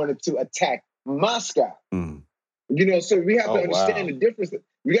military wanted to attack Moscow. So we have to understand the difference.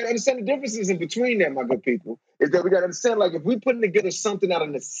 We got to understand the differences in between them, my good people, is that we got to understand, like, if we're putting together something out of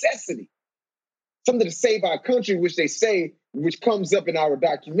necessity, something to save our country, which comes up in our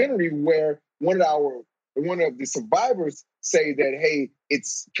documentary where one of the survivors say that, hey,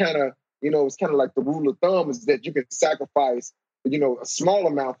 it's kind of like the rule of thumb is that you can sacrifice, a small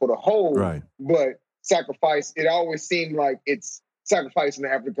amount for the whole, but sacrifice, it always seemed like it's sacrificing the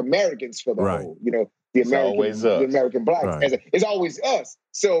African Americans for the whole, It's always us. The American blacks. Right. It's always us.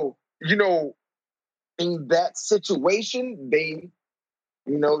 So, in that situation, they,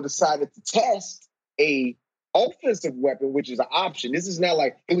 decided to test a offensive weapon, which is an option. This is not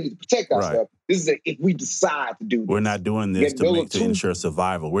like if we need to protect ourselves. This is if we decide to do this. We're not doing this to ensure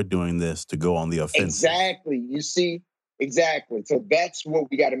survival. We're doing this to go on the offensive. Exactly. You see? Exactly. So that's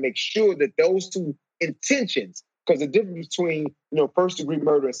what we got to make sure that those two intentions, because the difference between, first degree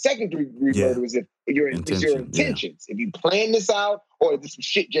murder and second degree murder is if your intentions. If you plan this out or if this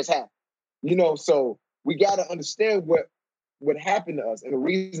shit just happened. So we got to understand what happened to us. And the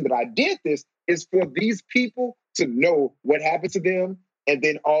reason that I did this is for these people to know what happened to them, and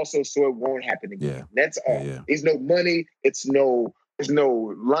then also so it won't happen again. Yeah. That's all. Yeah. There's no money. There's no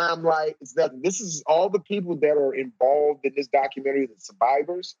limelight. It's nothing. This is all the people that are involved in this documentary, the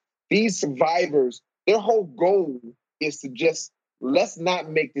survivors. These survivors, their whole goal is to just, let's not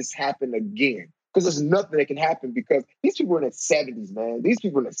make this happen again. Because there's nothing that can happen, because these people are in their 70s, man. These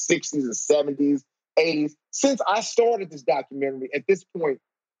people are in their 60s and 70s, 80s. Since I started this documentary, at this point,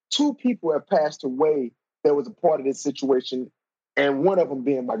 2 people have passed away that was a part of this situation, and one of them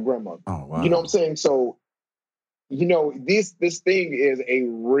being my grandmother. Oh, wow. You know what I'm saying? So, this thing is a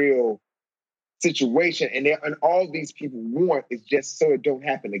real situation, and all these people want is just so it don't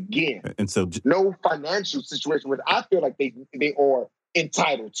happen again. And so, no financial situation, which I feel like they are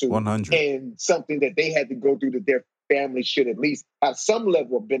entitled to, 100, and something that they had to go through that their family should at least have some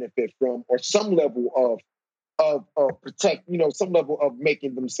level of benefit from, or some level of protect, some level of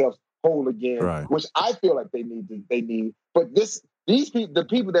making themselves whole again, right. which I feel like they need. But these people, the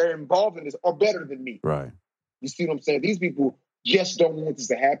people that are involved in this, are better than me. Right. You see what I'm saying? These people just don't want this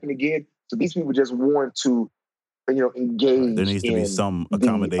to happen again. So these people just want to, engage. Right. There needs to be some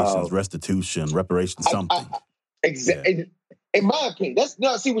accommodations, restitution, reparations, something. Exactly. In my opinion,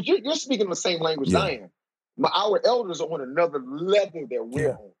 see what you're speaking the same language I am. Our elders are on another level that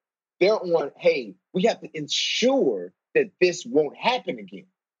we're on. They're on, hey, we have to ensure that this won't happen again.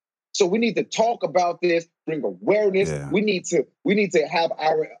 So we need to talk about this, bring awareness. Yeah. We need to have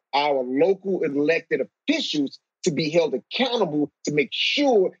our local elected officials to be held accountable to make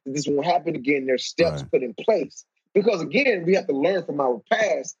sure that this won't happen again. There's steps put in place. Because again, we have to learn from our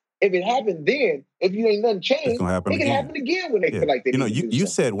past. If it happened then, if you ain't nothing changed, it can happen again when they feel like they need to do you something.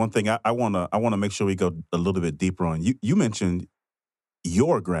 said one thing I wanna make sure we go a little bit deeper on. You mentioned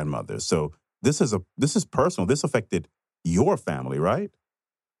your grandmother. So this is personal. This affected your family, right?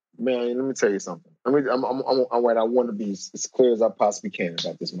 Man, let me tell you something. I want to be as clear as I possibly can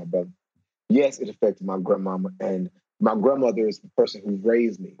about this, my brother. Yes, it affected my grandmama, and my grandmother is the person who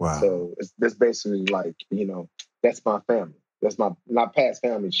raised me. Wow. So that's basically like, that's my family. That's my past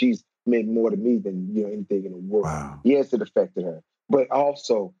family. She's meant more to me than anything in the world. Wow. Yes, it affected her, but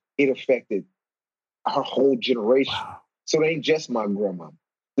also it affected her whole generation. Wow. So it ain't just my grandmama.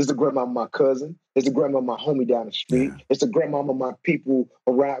 There's the grandma of my cousin. There's the grandma of my homie down the street. It's the grandma of my people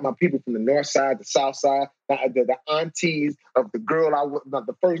around, my people from the north side, the south side, the aunties of the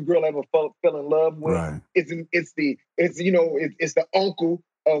the first girl I ever fell in love with. Right. It's the uncle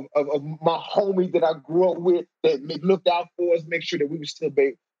of my homie that I grew up with that looked out for us, make sure that we were still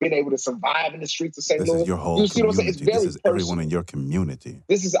being able to survive in the streets of St. Louis. This is your whole see what I'm saying? It's community. very This is everyone in your community.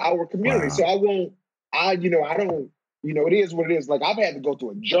 This is our community. Wow. So I don't, it is what it is. Like, I've had to go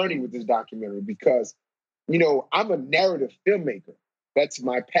through a journey with this documentary because, I'm a narrative filmmaker. That's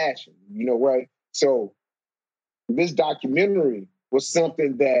my passion, right? So this documentary was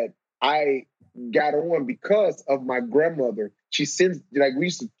something that I got on because of my grandmother. She sends, we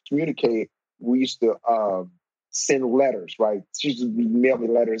used to communicate. We used to send letters, right? She used to mail me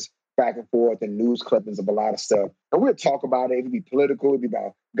letters back and forth and news clippings of a lot of stuff. And we'd talk about it. It would be political. It would be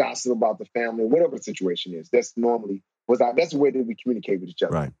about gossip about the family, whatever the situation is. That's normally that's the way that we communicate with each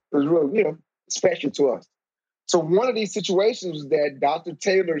other. Right. It was really, special to us. So one of these situations was that Dr.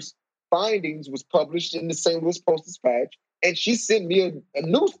 Taylor's findings was published in the St. Louis Post-Dispatch, and she sent me a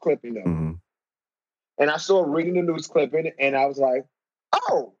news clipping of it. Mm-hmm. And I started reading the news clipping, and I was like,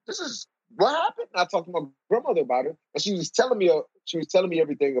 oh, this is what happened? And I talked to my grandmother about it, and she was telling me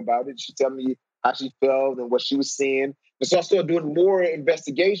everything about it. She told me how she felt and what she was seeing. And so I started doing more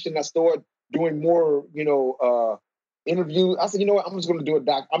investigation. I started doing more, interview. I said, you know what? I'm just going to do a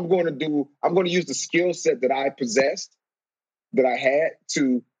doc. I'm going to use the skill set that I possessed, that I had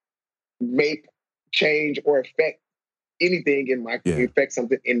to make change or affect anything affect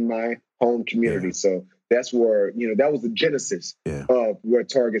something in my home community. Yeah. So that's where, that was the genesis of where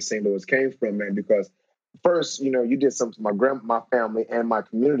Target St. Louis came from, man, because first, you did something to my family and my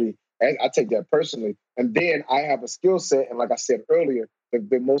community. And I take that personally. And then I have a skill set. And like I said earlier,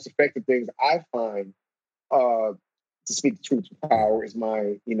 the most effective things I find to speak truth to power is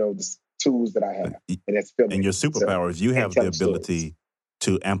my, the tools that I have, and that's filming. And your superpower is you have the ability stories.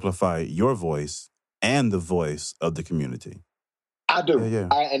 to amplify your voice and the voice of the community. I do. Yeah.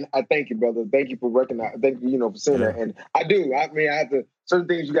 I thank you, brother. Thank you for recognizing. Thank you, for saying that. And I do. I mean, I have to. Certain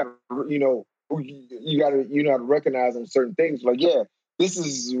things you got to, you got to, how to recognize on certain things. Like, yeah, this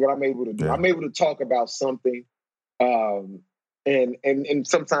is what I'm able to do. Yeah. I'm able to talk about something, and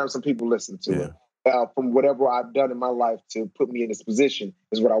sometimes some people listen to it. From whatever I've done in my life to put me in this position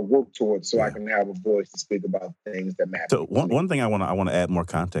is what I work towards, so I can have a voice to speak about things that matter. So one thing I want to add more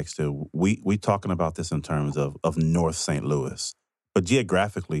context to. We talking about this in terms of North St. Louis, but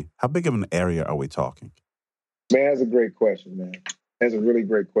geographically, how big of an area are we talking? Man, that's a great question, man. That's a really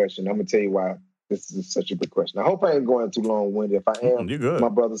great question. I'm gonna tell you why this is such a good question. I hope I ain't going too long-winded. If I am, you're good. My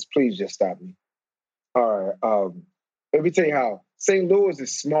brothers, please just stop me. All right. Let me tell you how St. Louis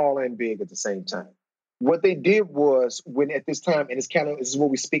is small and big at the same time. What they did was when at this time, and this is what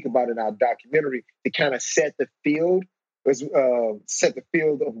we speak about in our documentary, to kind of set the field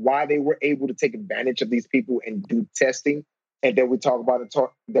of why they were able to take advantage of these people and do testing, and that we talk about in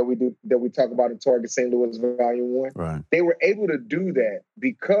Target St. Louis Volume 1. Right. They were able to do that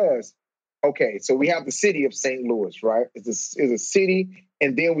because, so we have the city of St. Louis, right? It's a city,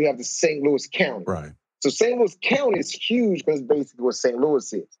 and then we have the St. Louis County. Right. So St. Louis County is huge because it's basically what St.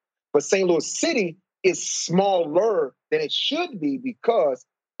 Louis is. But St. Louis City is smaller than it should be because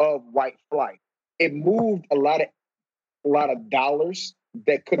of white flight. It moved a lot of dollars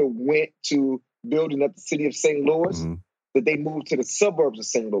that could have went to building up the city of St. Louis, that they moved to the suburbs of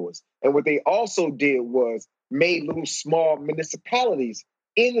St. Louis. And what they also did was made little small municipalities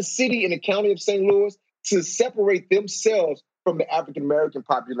in the city, in the county of St. Louis, to separate themselves from the African-American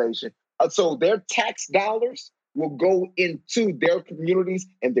population. So their tax dollars will go into their communities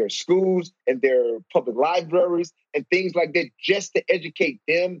and their schools and their public libraries and things like that, just to educate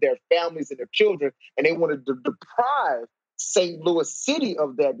them, their families, and their children. And they wanted to deprive St. Louis City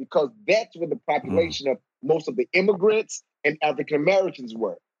of that because that's where the population of most of the immigrants and African Americans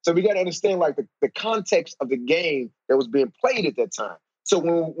were. So we got to understand like the context of the game that was being played at that time. So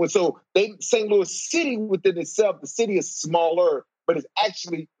St. Louis City within itself, the city is smaller, but it's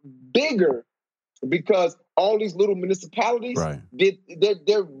actually bigger because all these little municipalities,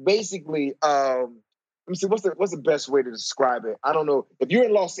 they're basically, let me see, what's the best way to describe it? I don't know. If you're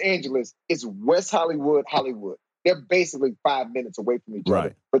in Los Angeles, it's West Hollywood. They're basically 5 minutes away from each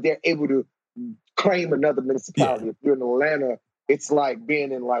other, but they're able to claim another municipality. If you're in Atlanta, it's like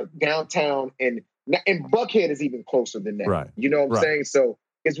being in like downtown, and Buckhead is even closer than that. Right. You know what I'm saying? So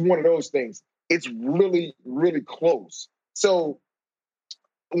it's one of those things. It's really, really close. So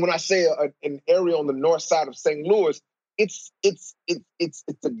when I say an area on the north side of St. Louis, it's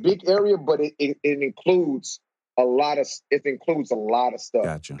a big area, but it includes a lot of stuff.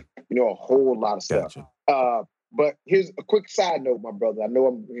 Gotcha. A whole lot of stuff. Gotcha. But here's a quick side note, my brother. I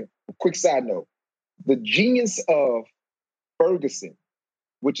know a quick side note. The genius of Ferguson,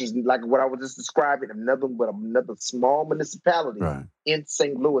 which is like what I was just describing, another small municipality in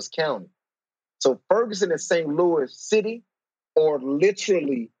St. Louis County. So Ferguson and St. Louis City are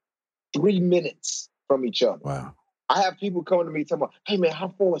literally 3 minutes from each other. Wow. I have people coming to me talking about, hey man, how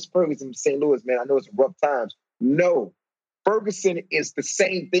far is Ferguson from St. Louis, man? I know it's rough times. No, Ferguson is the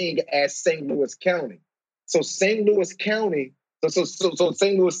same thing as St. Louis County. So St. Louis County, so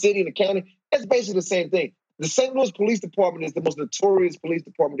St. Louis City and the county, that's basically the same thing. The St. Louis Police Department is the most notorious police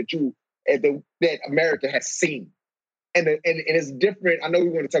department that America has seen. And it's different. I know we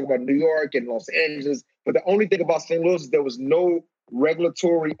want to talk about New York and Los Angeles, but the only thing about St. Louis is there was no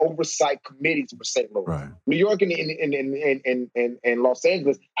regulatory oversight committees for St. Louis. Right. New York and Los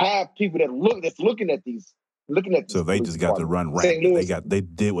Angeles have people that's looking at these. So they just got to run St. rampant. Louis, They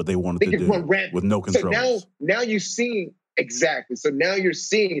did what they wanted to do with no controls. So now you're seeing exactly. So now you're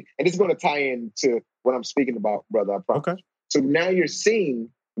seeing, and it's going to tie into what I'm speaking about, brother. I promise. Okay. So now you're seeing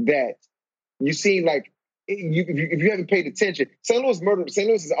that like if you haven't paid attention, St. Louis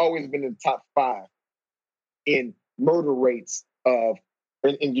has always been in the top 5 in murder rates in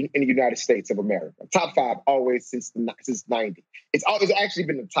the United States of America. Top 5 always since 90. It's always actually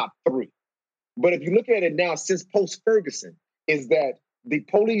been the top 3. But if you look at it now, since post-Ferguson, is that the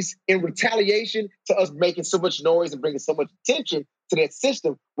police, in retaliation to us making so much noise and bringing so much attention to that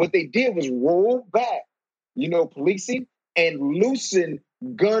system, what they did was roll back, policing and loosen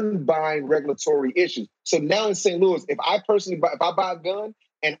gun buying regulatory issues. So now in St. Louis, if I buy a gun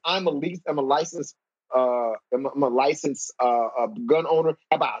and I'm a licensed gun owner,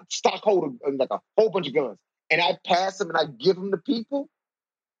 I buy a stockholder, like a whole bunch of guns, and I pass them and I give them to people,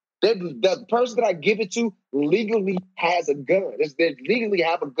 The person that I give it to legally has a gun. They legally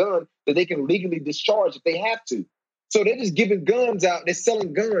have a gun that they can legally discharge if they have to. So they're just giving guns out. They're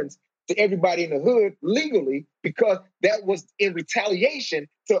selling guns to everybody in the hood legally because that was in retaliation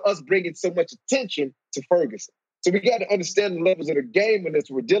to us bringing so much attention to Ferguson. So we got to understand the levels of the game in this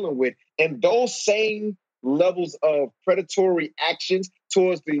we're dealing with. And those same levels of predatory actions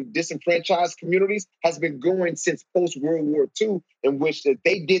towards the disenfranchised communities has been going since post-World War II, in which that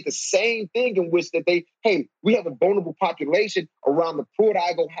they did the same thing, in which that we have a vulnerable population around the Port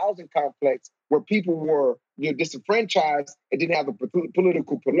Igo housing complex where people were disenfranchised and didn't have the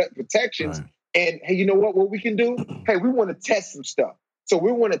political protections. Right. And hey, you know what we can do? Hey, we want to test some stuff. So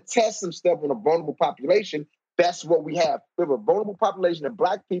we want to test some stuff on a vulnerable population. That's what we have. We have a vulnerable population of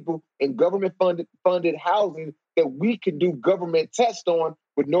Black people in government-funded housing that we can do government tests on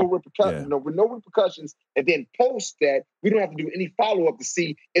with no repercussions. And then post that, we don't have to do any follow-up to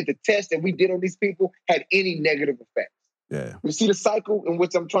see if the test that we did on these people had any negative effects. Yeah. You see the cycle in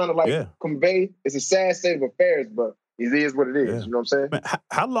which I'm trying to convey? It's a sad state of affairs, but it is what it is. Yeah. You know what I'm saying? Man,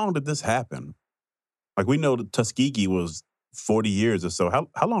 how long did this happen? Like, we know that Tuskegee was 40 years or so.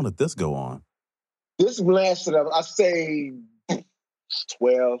 How long did this go on? This lasted, I say,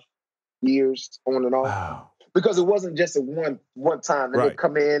 12 years on and off. Wow. Because it wasn't just a one time. And They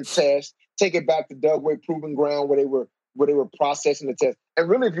come in, test, take it back to Dugway Proving Ground where they were processing the test. And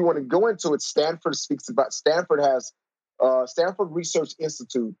really, if you want to go into it, Stanford has Stanford Research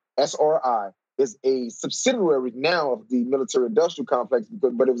Institute, SRI, is a subsidiary now of the military-industrial complex,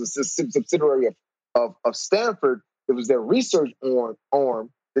 but it was a subsidiary of Stanford. It was their research arm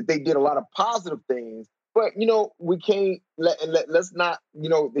that they did a lot of positive things. But, we can't let's not,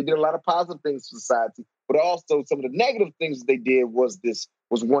 they did a lot of positive things for society, but also some of the negative things that they did was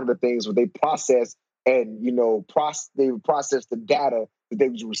one of the things where they processed and, they processed the data that they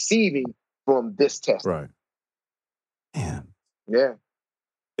was receiving from this test. Right. Man. Yeah.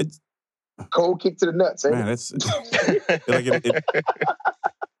 It's cold kick to the nuts. Man, it's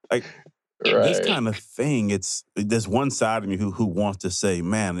like this kind of thing. There's one side of me who wants to say,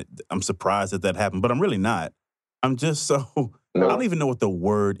 man, I'm surprised that happened, but I'm really not. I'm just I don't even know what the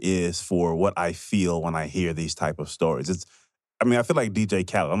word is for what I feel when I hear these type of stories. I feel like DJ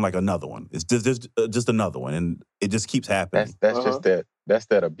Khaled. I'm like another one. It's just another one, and it just keeps happening. That's just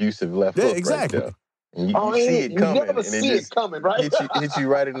that abusive left hook. Exactly. Right there. And you see it coming. You never see it coming, right? hit you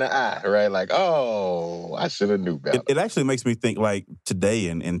right in the eye, right? Like, oh, I should have knew better. It actually makes me think, like, today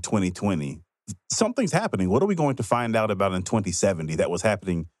in 2020, something's happening. What are we going to find out about in 2070 that was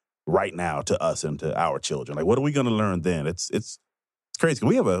happening right now to us and to our children? Like, what are we going to learn then? It's crazy.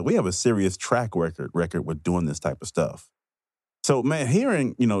 We have a serious track record with doing this type of stuff. So, man,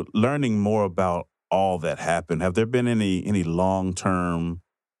 learning more about all that happened, have there been any long-term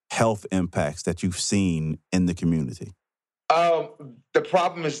health impacts that you've seen in the community? The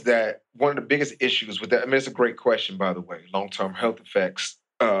problem is that one of the biggest issues with that, it's a great question, by the way, long-term health effects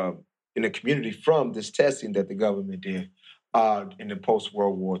in the community from this testing that the government did in the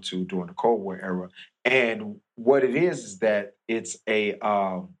post-World War II during the Cold War era. And what it is that it's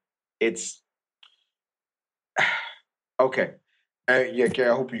okay. Gary,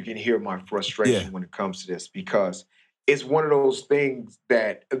 I hope you can hear my frustration when it comes to this, because it's one of those things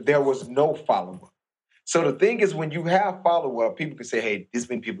that there was no follow-up. So the thing is, when you have follow-up, people can say, hey, this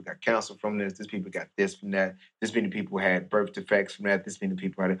many people got cancer from this people got this from that, this many people had birth defects from that, this many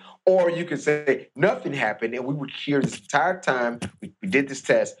people had it. Or you could say, nothing happened, and we were here this entire time, we did this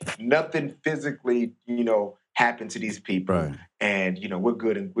test, nothing physically, happened to these people. Right. And, we're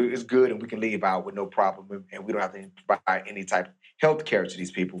good, and it's good, and we can leave out with no problem, and we don't have to provide any type of health care to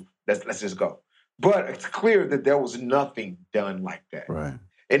these people. Let's just go. But it's clear that there was nothing done like that. Right.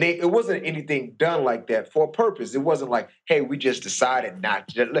 And it wasn't anything done like that for a purpose. It wasn't like, hey, we just decided not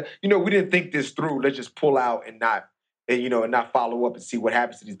to, we didn't think this through. Let's just pull out and not follow up and see what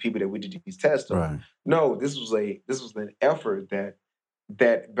happens to these people that we did these tests on. Right. No, this was an effort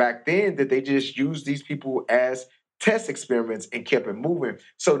that back then that they just used these people as test experiments and kept it moving.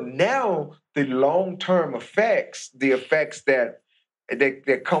 So now the long-term effects, the effects that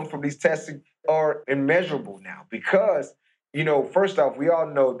come from these testing are immeasurable now, because first off, we all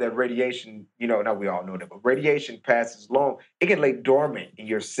know that radiation, not we all know that, but radiation passes long. It can lay dormant in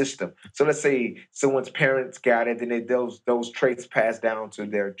your system. So let's say someone's parents got it, and those traits pass down to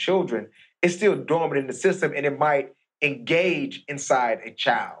their children. It's still dormant in the system, and it might engage inside a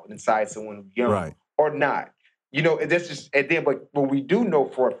child, inside someone young, or not. That's just, and then, but we do know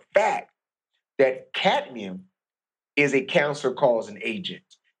for a fact that cadmium is a cancer-causing agent.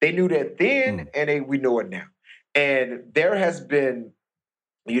 They knew that then, and we know it now. And there has been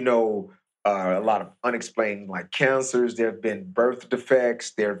a lot of unexplained like cancers. There have been birth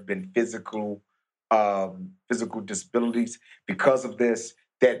defects. There have been physical disabilities because of this.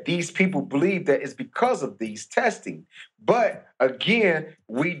 That these people believe that it's because of these testing. But again,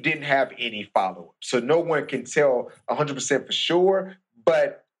 we didn't have any follow-up. So no one can tell 100% for sure,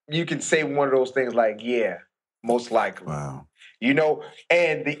 but you can say one of those things like, yeah, most likely. Wow.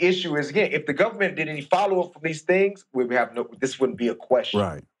 And the issue is, again, if the government did any follow-up from these things, we would have this wouldn't be a question.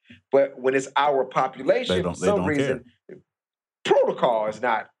 Right. But when it's our population, for some reason, protocol is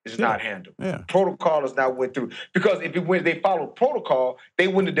not handled. Yeah. Protocol is not went through, because when they followed protocol, they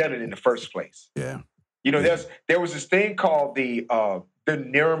wouldn't have done it in the first place. Yeah. There was this thing called the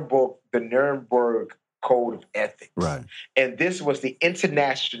Nuremberg Code of Ethics. Right. And this was the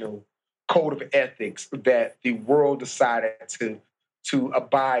international code of ethics that the world decided to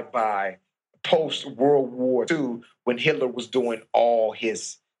abide by post World War II, when Hitler was doing all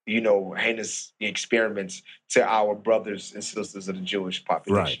his heinous experiments to our brothers and sisters of the Jewish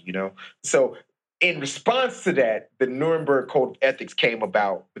population. So in response to that, the Nuremberg Code of Ethics came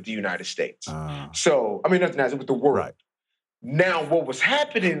about with the United States. So, nothing with the world. Right. Now, what was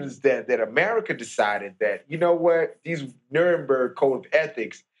happening is that America decided that, these Nuremberg Code of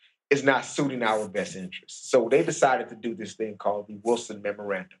Ethics is not suiting our best interests. So they decided to do this thing called the Wilson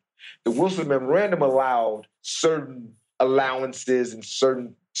Memorandum. The Wilson Memorandum allowed certain allowances and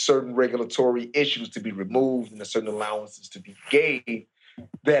certain regulatory issues to be removed and certain allowances to be gave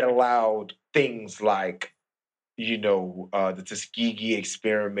that allowed things like, the Tuskegee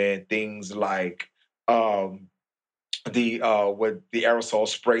experiment, things like the aerosol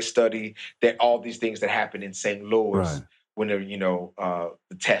spray study, that all these things that happened in St. Louis. Right. When they're, the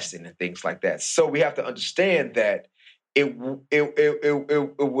testing and things like that. So we have to understand that it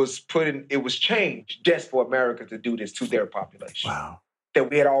was changed just for America to do this to their population. Wow. That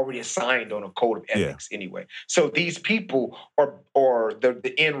we had already assigned on a code of ethics anyway. So these people are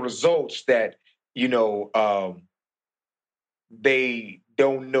the end results that, they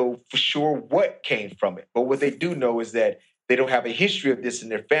don't know for sure what came from it. But what they do know is that they don't have a history of this in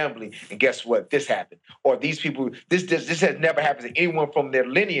their family. And guess what? This happened. Or these people, this has never happened to anyone from their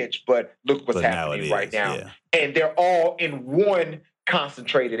lineage, but look what's happening right now. Yeah. And they're all in one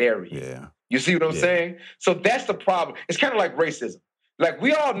concentrated area. Yeah. You see what I'm saying? So that's the problem. It's kind of like racism. Like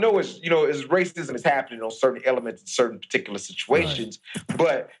we all know is racism is happening on certain elements in certain particular situations. Right.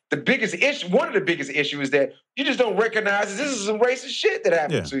 But the biggest issue, one of the biggest issues, is that you just don't recognize this is some racist shit that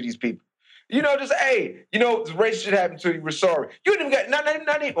happened to these people. Hey, this racist shit happened to you. We're sorry. You ain't even got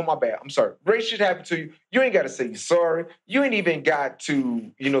not even. Oh my bad. I'm sorry. Racist shit happened to you. You ain't got to say you're sorry. You ain't even got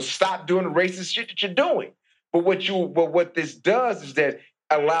to stop doing the racist shit that you're doing. But what this does is that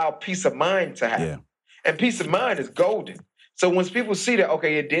allow peace of mind to happen, and peace of mind is golden. So once people see that,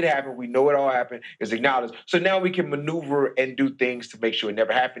 okay, it did happen, we know it all happened, it's acknowledged. So now we can maneuver and do things to make sure it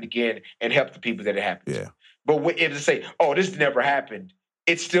never happened again and help the people that it happened to. But if they say, oh, this never happened,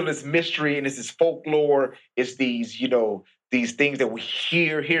 it's still this mystery and it's this folklore, it's these, these things that we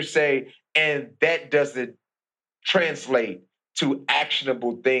hearsay, and that doesn't translate to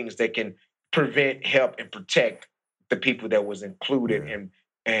actionable things that can prevent, help, and protect the people that was included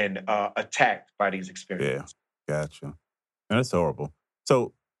and attacked by these experiences. Yeah, gotcha. And that's horrible.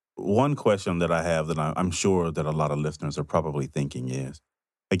 So one question that I have that I'm sure that a lot of listeners are probably thinking is,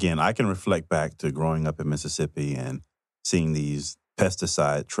 again, I can reflect back to growing up in Mississippi and seeing these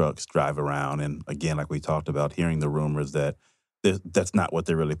pesticide trucks drive around. And again, like we talked about, hearing the rumors that that's not what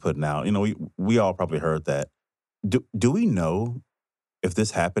they're really putting out. We all probably heard that. Do we know if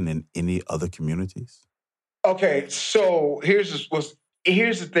this happened in any other communities? Okay, so here's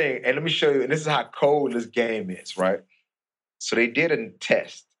the thing, and let me show you, and this is how cold this game is, right? So they did a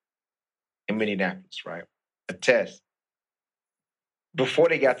test in Minneapolis, right? A test. Before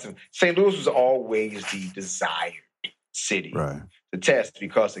they got to St. Louis was always the desired city to test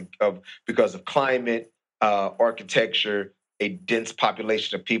because of climate, architecture, a dense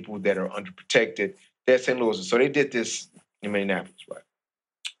population of people that are underprotected. That's St. Louis. So they did this in Minneapolis, right?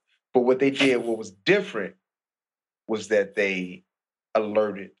 But what they did, what was different, was that they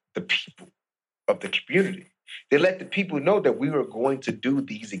alerted the people of the community. They let the people know that we were going to do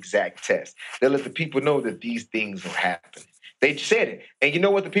these exact tests. They let the people know that these things were happening. They said it. And you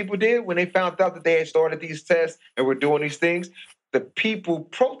know what the people did when they found out that they had started these tests and were doing these things? The people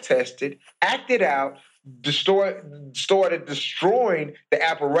protested, acted out, started destroying the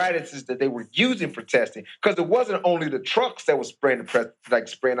apparatuses that they were using for testing, because it wasn't only the trucks that were spraying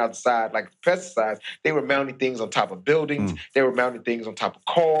outside like pesticides. They were mounting things on top of buildings. They were mounting things on top of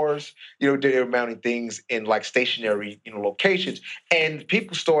cars. They were mounting things in like stationary locations, and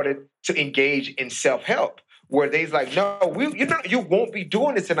people started to engage in self-help, where they's like, no, you won't be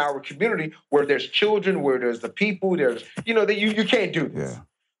doing this in our community where there's children, where there's the people, there's you can't do this. Yeah.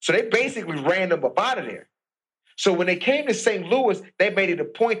 So they basically ran them up out of there. So when they came to St. Louis, they made it a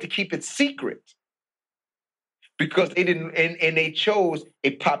point to keep it secret, because they didn't, and they chose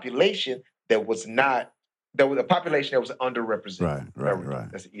a population that was a population that was underrepresented.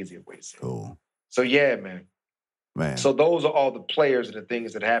 Right. That's an easier way to say it. Cool. So yeah, man. So those are all the players and the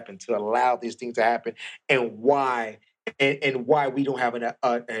things that happen to allow these things to happen, and why we don't have an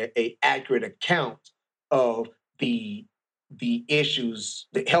accurate account of the issues,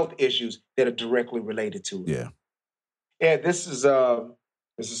 the health issues that are directly related to it. Yeah. This is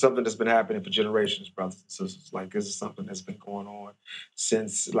something that's been happening for generations, brothers and sisters. Like, this is something that's been going on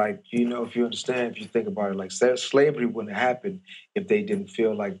since, like, if you understand, if you think about it, like, slavery wouldn't have happened if they didn't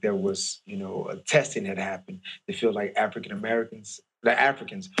feel like there was, a testing had happened. They feel like the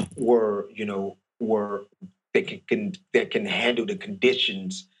Africans were, that can handle the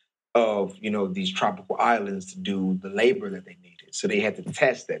conditions of, these tropical islands to do the labor that they needed. So they had to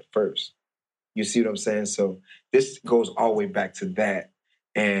test that first. You see what I'm saying? So this goes all the way back to that.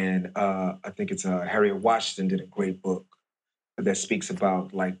 And I think it's Harriet Washington did a great book that speaks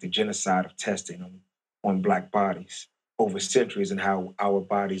about like the genocide of testing on Black bodies over centuries, and how our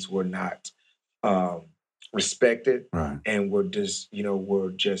bodies were not respected, and were just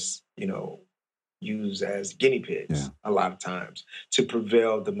used as guinea pigs a lot of times to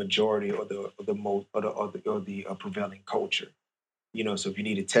prevail the majority or the prevailing culture. So if you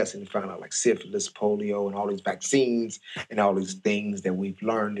needed testing to find out like syphilis, polio, and all these vaccines and all these things that we've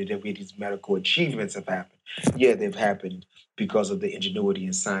learned, and these medical achievements have happened. Yeah, they've happened because of the ingenuity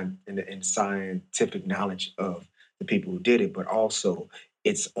and scientific knowledge of the people who did it, but also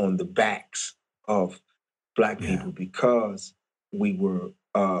it's on the backs of Black people, because we were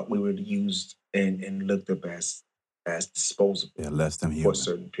used and looked up as disposable less than human for a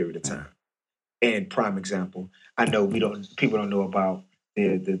certain period of time. And prime example, I know people don't know about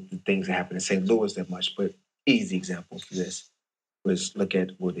the things that happened in St. Louis that much, but easy example for this was look at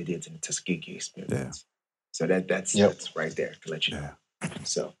what they did in the Tuskegee experience. So that's right there to let you know.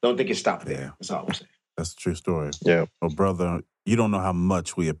 So don't think it stopped there. That's all I'm saying. That's a true story. Yeah. Well, brother, you don't know how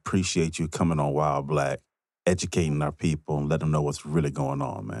much we appreciate you coming on Wild Black, educating our people, and letting them know what's really going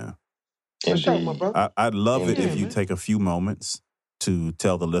on, man. I'd love it if you take a few moments to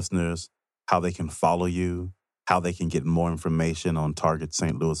tell the listeners how they can follow you, how they can get more information on Target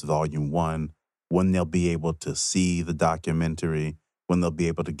St. Louis Volume 1, when they'll be able to see the documentary, when they'll be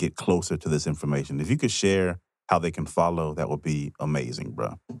able to get closer to this information. If you could share how they can follow, that would be amazing,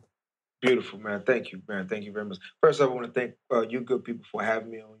 bro. Beautiful, man. Thank you, man. Thank you very much. First, I want to thank you good people for having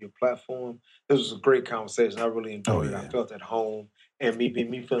me on your platform. This was a great conversation. I really enjoyed it. I felt at home. And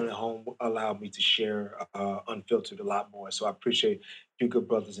me feeling at home allowed me to share unfiltered a lot more. So I appreciate you good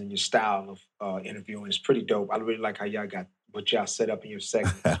brothers and your style of interviewing. It's pretty dope. I really like how y'all got what y'all set up in your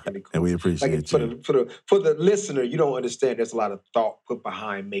segment. It's really cool. And we appreciate you. For the listener, you don't understand. There's a lot of thought put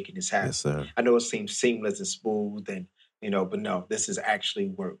behind making this happen. Yes, sir. I know it seems seamless and smooth, and but no, this is actually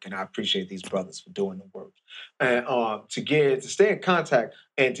work, and I appreciate these brothers for doing the work. And to stay in contact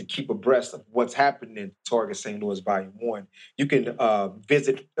and to keep abreast of what's happening in Target St. Louis Volume 1, you can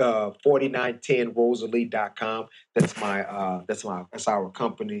visit 4910rosalie.com. That's our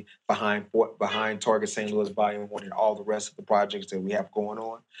company behind Target St. Louis Volume 1 and all the rest of the projects that we have going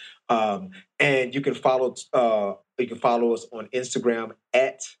on. And you can follow us on Instagram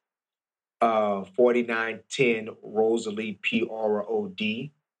at 4910 Rosalie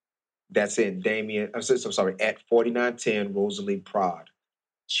PROD. That's it, Damien. I'm sorry, at 4910 Rosalie Prod,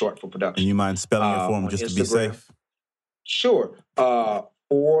 short for production. And you mind spelling it for them just Instagram, to be safe? Sure.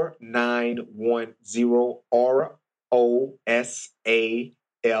 4910 ROSALIE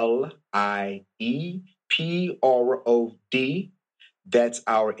PROD. That's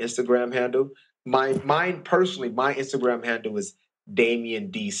our Instagram handle. Mine personally, my Instagram handle is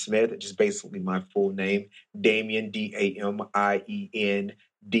Damien D. Smith, which is basically my full name. Damien, Damien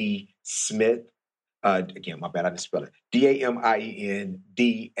D. Smith. Again, my bad, I didn't spell it.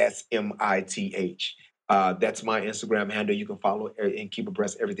 DAMIENDSMITH. That's my Instagram handle. You can follow and keep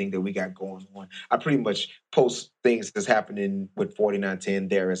abreast of everything that we got going on. I pretty much post things that's happening with 4910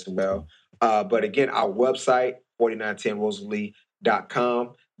 there as well. But again, our website,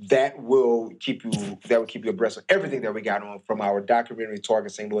 4910rosalie.com. that will keep you abreast of everything that we got on, from our documentary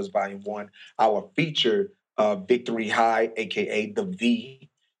Target St. Louis Volume 1, our feature Victory High, aka The V,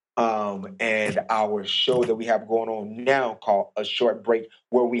 and our show that we have going on now called A Short Break,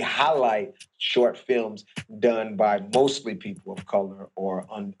 where we highlight short films done by mostly people of color or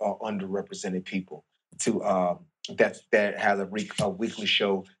underrepresented people. That has a weekly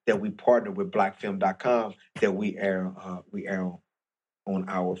show that we partner with blackfilm.com that we air on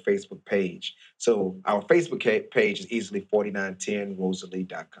our Facebook page. So our Facebook page is easily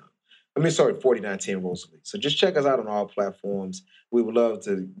 4910rosalie.com. 4910 Rosalie. So just check us out on all platforms. We would love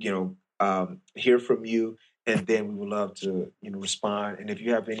to, hear from you, and then we would love to, respond. And if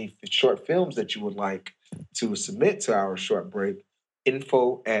you have any short films that you would like to submit to our short break,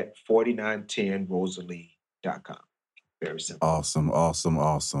 info@4910rosalie.com. Very simple.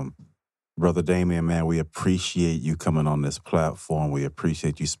 Awesome. Brother Damien, man, we appreciate you coming on this platform. We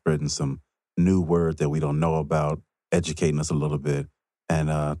appreciate you spreading some new word that we don't know about, educating us a little bit.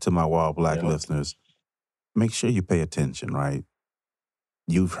 And to my Wild Black listeners, make sure you pay attention, right?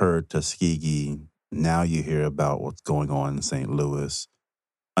 You've heard Tuskegee. Now you hear about what's going on in St. Louis.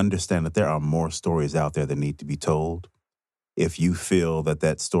 Understand that there are more stories out there that need to be told. If you feel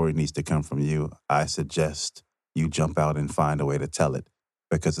that story needs to come from you, I suggest you jump out and find a way to tell it.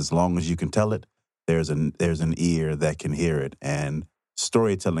 Because as long as you can tell it, there's an ear that can hear it. And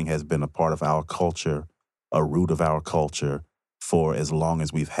storytelling has been a part of our culture, a root of our culture for as long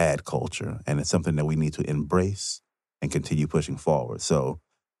as we've had culture. And it's something that we need to embrace and continue pushing forward. So,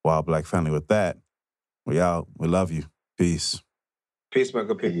 Wild Black family, with that, we out. We love you. Peace. Peace,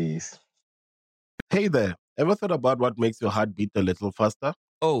 Michael. Peace. Hey there. Ever thought about what makes your heart beat a little faster?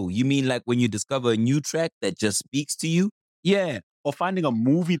 Oh, you mean like when you discover a new track that just speaks to you? Yeah, or finding a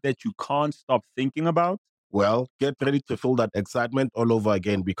movie that you can't stop thinking about? Well, get ready to feel that excitement all over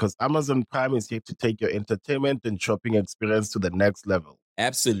again, because Amazon Prime is here to take your entertainment and shopping experience to the next level.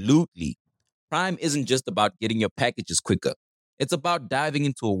 Absolutely. Prime isn't just about getting your packages quicker. It's about diving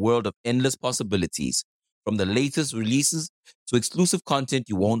into a world of endless possibilities, from the latest releases to exclusive content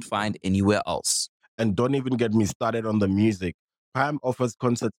you won't find anywhere else. And don't even get me started on the music. Prime offers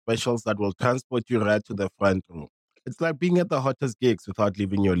concert specials that will transport you right to the front row. It's like being at the hottest gigs without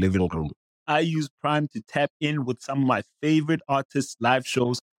leaving your living room. I use Prime to tap in with some of my favorite artists' live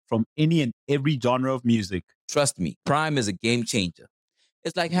shows from any and every genre of music. Trust me, Prime is a game changer.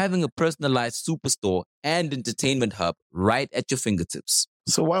 It's like having a personalized superstore and entertainment hub right at your fingertips.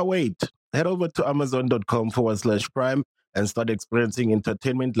 So why wait? Head over to amazon.com/Prime and start experiencing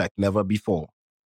entertainment like never before.